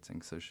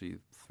decorating, so she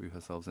threw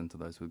herself into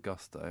those with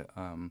gusto.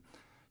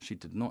 She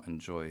did not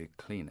enjoy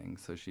cleaning,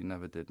 so she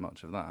never did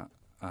much of that.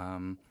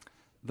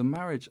 The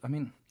marriage, I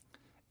mean,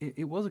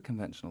 it was a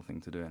conventional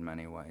thing to do in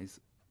many ways,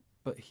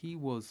 but he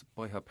was,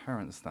 by her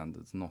parents'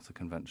 standards, not a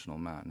conventional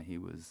man. He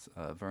was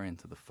very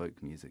into the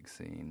folk music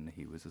scene.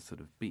 He was a sort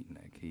of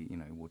beatnik. He,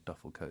 wore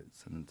duffel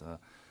coats. And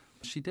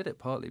she did it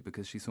partly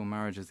because she saw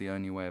marriage as the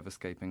only way of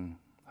escaping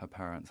her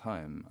parents'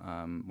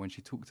 home. When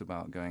she talked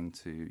about going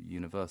to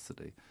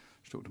university,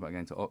 she talked about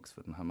going to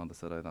Oxford, and her mother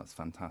said, "Oh, that's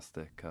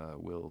fantastic.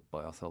 We'll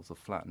buy ourselves a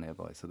flat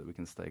nearby so that we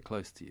can stay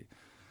close to you."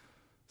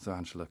 So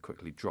Angela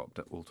quickly dropped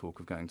all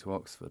talk of going to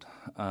Oxford.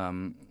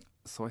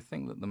 So I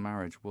think that the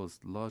marriage was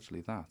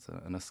largely that,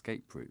 an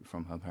escape route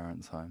from her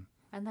parents' home.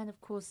 And then, of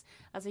course,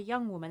 as a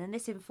young woman, and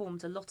this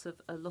informed a lot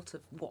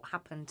of what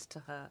happened to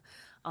her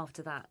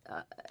after that.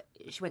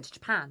 She went to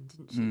Japan,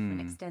 didn't she, for an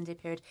extended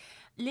period?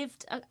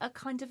 Lived a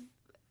kind of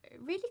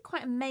really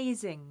quite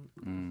amazing,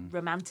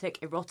 romantic,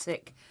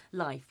 erotic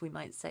life, we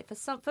might say,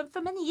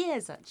 for many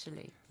years,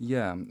 actually.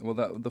 Yeah, well,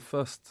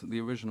 the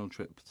original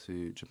trip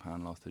to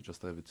Japan lasted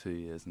just over 2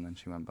 years, and then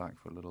she went back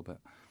for a little bit.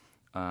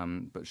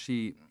 But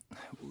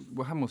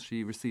what happened was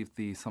she received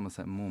the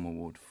Somerset Maugham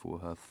Award for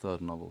her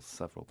third novel,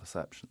 Several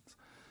Perceptions.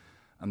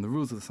 And the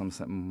rules of the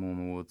Somerset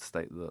Maugham Award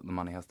state that the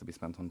money has to be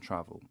spent on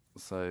travel.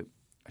 So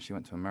she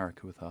went to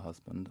America with her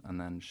husband, and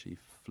then she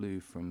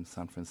flew from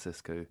San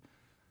Francisco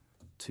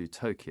to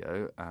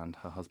Tokyo, and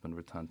her husband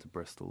returned to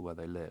Bristol, where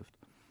they lived.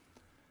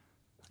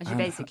 And she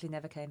basically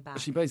never came back.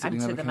 She basically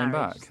never came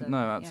back. So, no,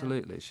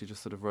 absolutely. Yeah. She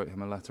just sort of wrote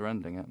him a letter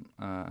ending it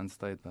and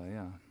stayed there,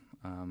 yeah.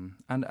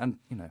 And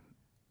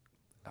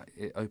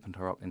it opened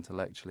her up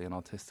intellectually and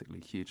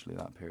artistically hugely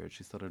that period.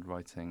 She started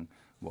writing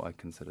what I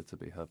consider to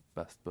be her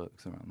best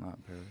books around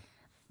that period.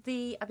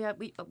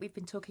 We've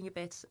been talking a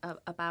bit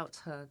about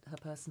her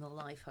personal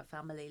life, her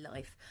family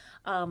life,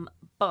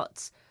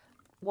 but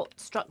what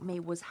struck me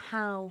was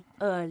how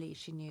early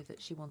she knew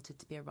that she wanted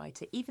to be a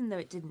writer, even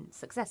though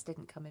success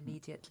didn't come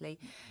immediately.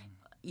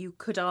 You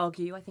could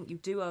argue, I think you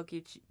do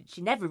argue,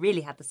 she never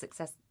really had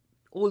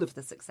all of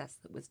the success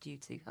that was due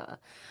to her,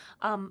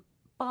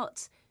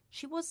 but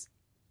she was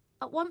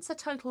at once a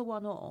total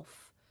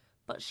one-off,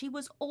 but she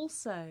was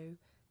also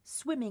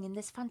swimming in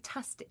this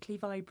fantastically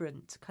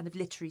vibrant kind of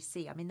literary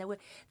sea. I mean, there were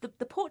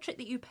the portrait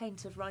that you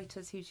paint of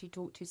writers who she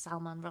talked to,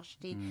 Salman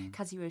Rushdie,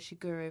 Kazuo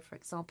Ishiguro, for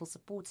example,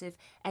 supportive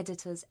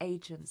editors,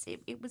 agents.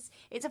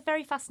 It's a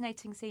very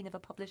fascinating scene of a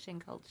publishing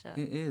culture.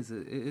 It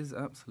is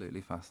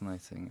absolutely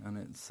fascinating, and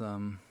it's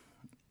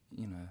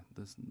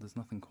there's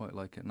nothing quite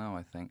like it now,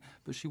 I think.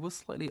 But she was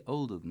slightly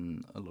older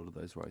than a lot of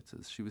those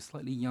writers. She was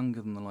slightly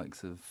younger than the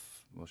likes of,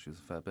 she was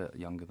a fair bit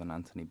younger than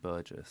Anthony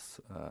Burgess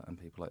and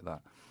people like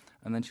that.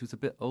 And then she was a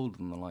bit older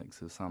than the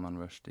likes of Salman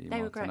Rushdie.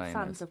 They were great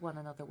fans of one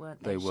another,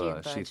 weren't they? They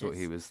were. She thought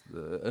he was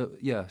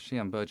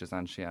Shihan Burgess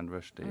and Shihan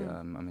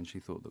Rushdie. She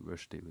thought that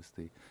Rushdie was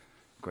the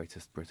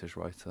greatest British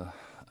writer.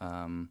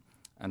 And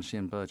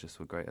Shihan Burgess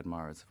were great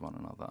admirers of one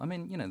another. I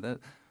mean, they're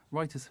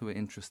writers who are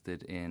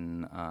interested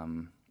in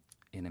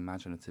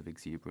imaginative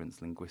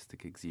exuberance,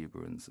 linguistic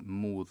exuberance,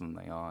 more than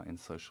they are in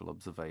social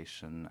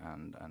observation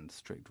and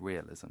strict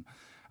realism.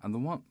 And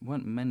there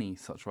weren't many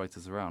such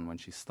writers around when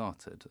she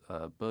started.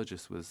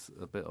 Burgess was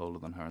a bit older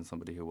than her and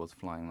somebody who was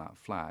flying that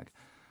flag.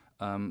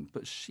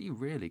 But she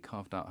really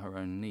carved out her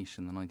own niche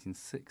in the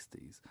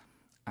 1960s.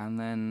 And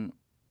then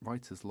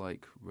writers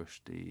like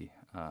Rushdie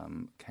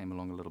came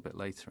along a little bit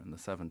later in the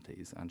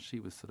 70s, and she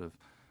was sort of,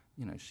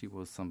 she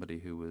was somebody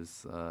who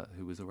was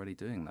already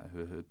doing that,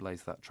 who had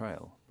blazed that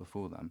trail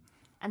before them.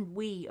 And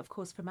we, of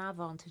course, from our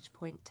vantage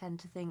point, tend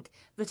to think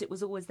that it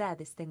was always there,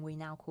 this thing we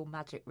now call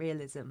magic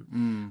realism.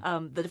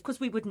 That, of course,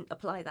 we wouldn't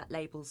apply that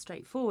label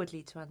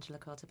straightforwardly to Angela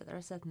Carter, but there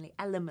are certainly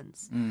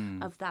elements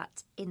of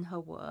that in her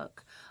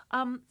work.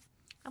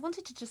 I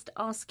wanted to just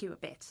ask you a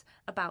bit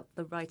about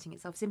the writing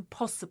itself. It's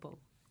impossible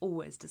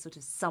always to sort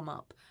of sum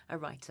up a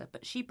writer,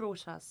 but she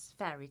brought us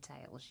fairy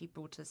tale, she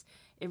brought us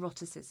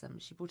eroticism,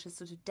 she brought us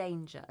sort of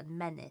danger and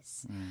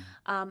menace.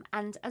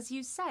 And as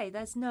you say,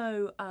 there's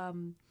no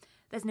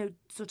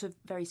sort of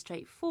very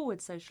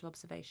straightforward social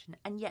observation,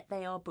 and yet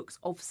they are books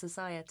of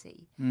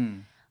society.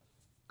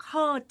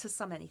 Hard to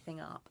sum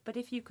anything up, but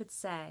if you could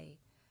say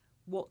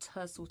what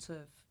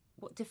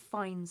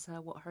defines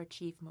her, what her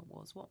achievement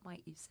was, what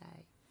might you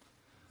say?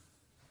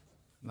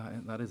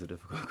 That is a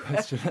difficult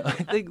question. I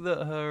think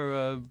that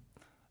her,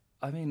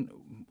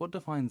 what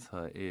defines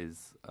her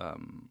is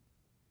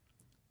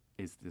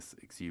this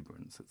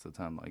exuberance. It's a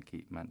term that I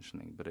keep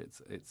mentioning, but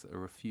it's a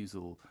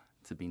refusal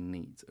to be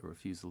neat, a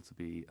refusal to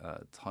be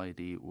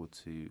tidy or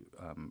to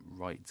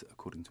write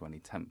according to any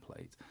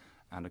template,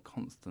 and a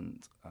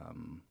constant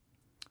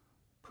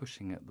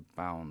pushing at the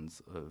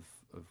bounds of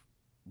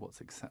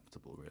what's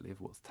acceptable, really, of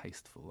what's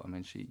tasteful. I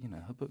mean,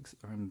 her books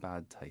are in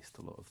bad taste,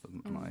 a lot of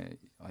them, and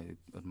I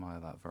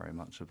admire that very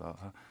much about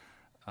her.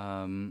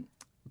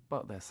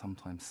 But they're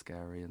sometimes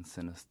scary and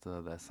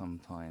sinister. They're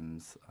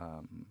sometimes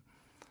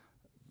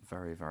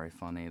very, very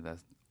funny. They're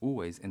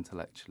always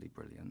intellectually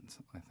brilliant,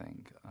 I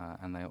think,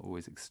 and they are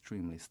always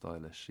extremely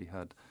stylish. She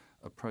had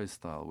a prose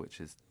style which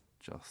is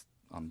just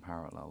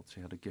unparalleled.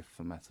 She had a gift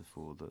for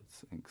metaphor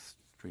that's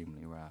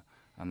extremely rare,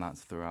 and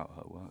that's throughout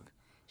her work.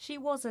 She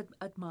was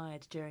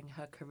admired during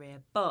her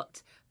career,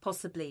 but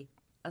possibly,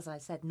 as I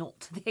said,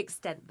 not to the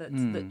extent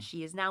that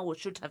she is now or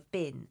should have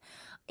been.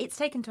 It's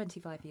taken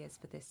 25 years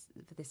for this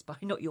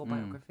not your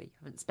biography. You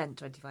haven't spent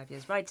 25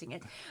 years writing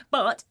it,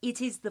 but it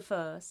is the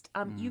first.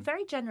 You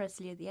very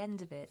generously at the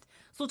end of it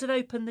sort of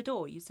open the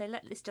door. You say,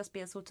 let this just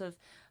be a sort of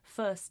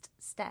first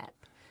step.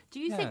 Do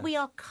you think we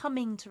are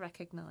coming to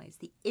recognise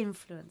the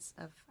influence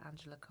of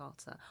Angela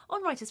Carter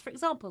on writers, for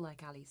example,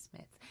 like Ali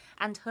Smith,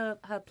 and her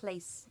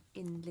place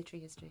in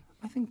literary history?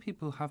 I think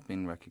people have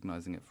been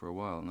recognising it for a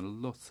while, and a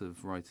lot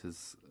of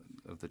writers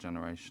of the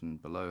generation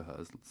below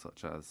her,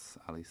 such as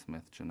Ali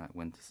Smith, Jeanette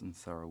Winterson,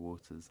 Sarah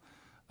Waters,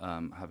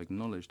 have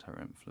acknowledged her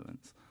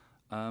influence.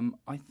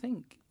 I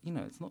think,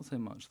 it's not so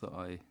much that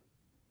I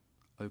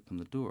open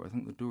the door. I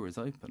think the door is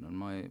open, and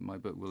my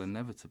book will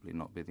inevitably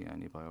not be the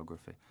only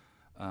biography.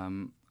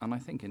 And I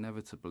think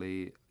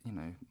inevitably,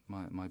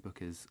 my book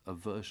is a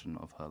version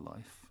of her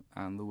life,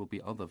 and there will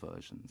be other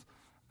versions.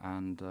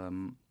 And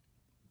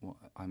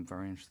I'm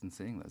very interested in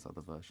seeing those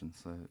other versions,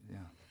 so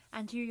yeah.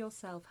 And you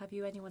yourself, have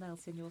you anyone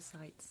else in your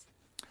sights?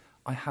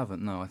 I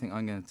haven't, no. I think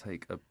I'm going to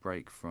take a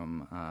break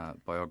from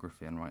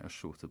biography and write a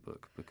shorter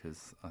book,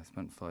 because I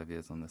spent 5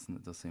 years on this and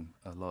it does seem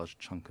a large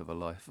chunk of a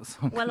life.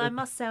 So well, I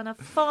must say, on a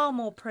far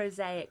more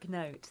prosaic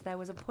note, there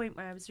was a point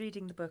where I was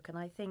reading the book and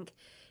I think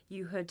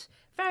you had,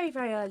 very,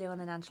 very early on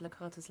in Angela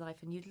Carter's life,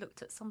 and you'd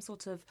looked at some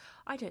sort of,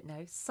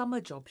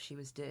 summer job she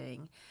was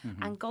doing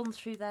and gone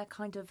through their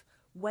kind of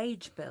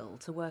wage bill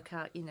to work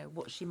out,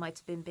 what she might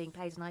have been being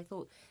paid. And I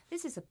thought,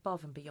 this is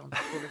above and beyond the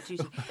call of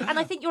duty. And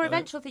I think your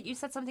eventual thing, you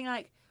said something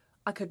like,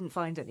 I couldn't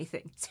find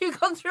anything. So you've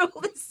gone through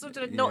all this sort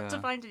of not to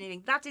find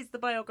anything. That is the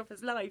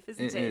biographer's life,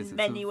 isn't it? In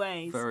many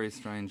ways. Very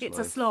strange It's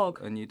life. a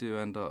slog. And you do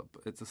end up,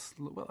 it's a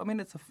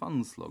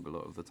fun slog a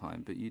lot of the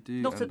time, but you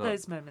do Not at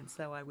those moments,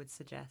 though, I would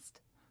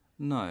suggest.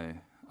 No.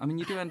 I mean,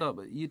 you do end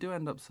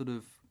up sort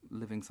of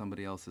living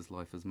somebody else's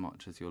life as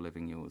much as you're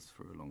living yours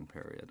for a long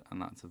period,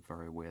 and that's a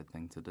very weird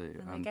thing to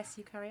do. And I guess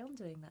you carry on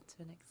doing that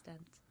to an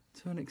extent.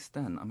 To an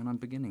extent. I mean, I'm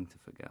beginning to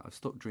forget. I've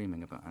stopped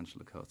dreaming about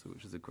Angela Carter,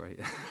 which is a great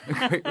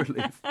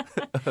relief.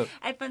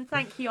 Edmund,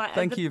 thank you.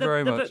 Thank you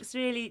very much. The book's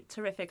really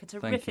terrific, a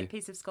terrific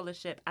piece of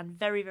scholarship and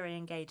very, very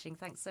engaging.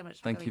 Thanks so much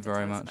for coming to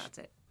tell us about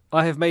it.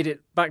 I have made it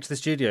back to the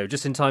studio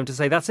just in time to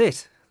say that's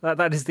it.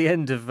 That is the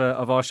end of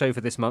our show for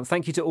this month.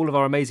 Thank you to all of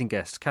our amazing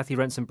guests, Kathy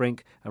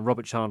Renson-Brink and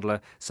Robert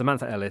Chandler,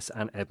 Samantha Ellis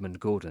and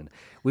Edmund Gordon.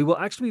 We will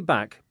actually be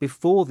back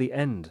before the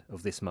end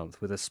of this month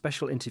with a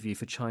special interview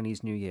for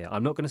Chinese New Year.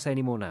 I'm not going to say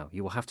any more now.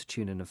 You will have to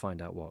tune in and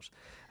find out what.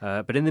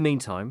 But in the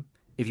meantime,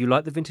 if you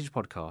like the Vintage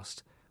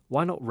Podcast,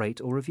 why not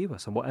rate or review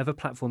us on whatever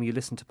platform you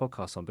listen to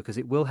podcasts on, because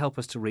it will help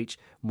us to reach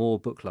more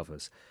book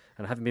lovers.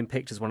 And having been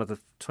picked as one of the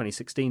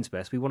 2016's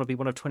best, we want to be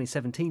one of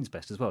 2017's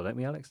best as well, don't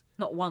we, Alex?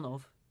 Not one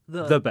of.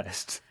 The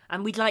best.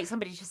 And we'd like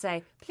somebody to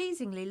say,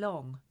 pleasingly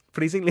long.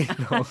 Pleasingly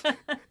long.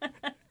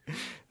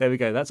 There we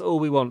go. That's all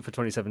we want for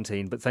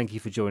 2017. But thank you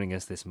for joining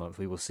us this month.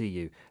 We will see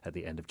you at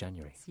the end of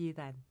January. See you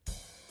then.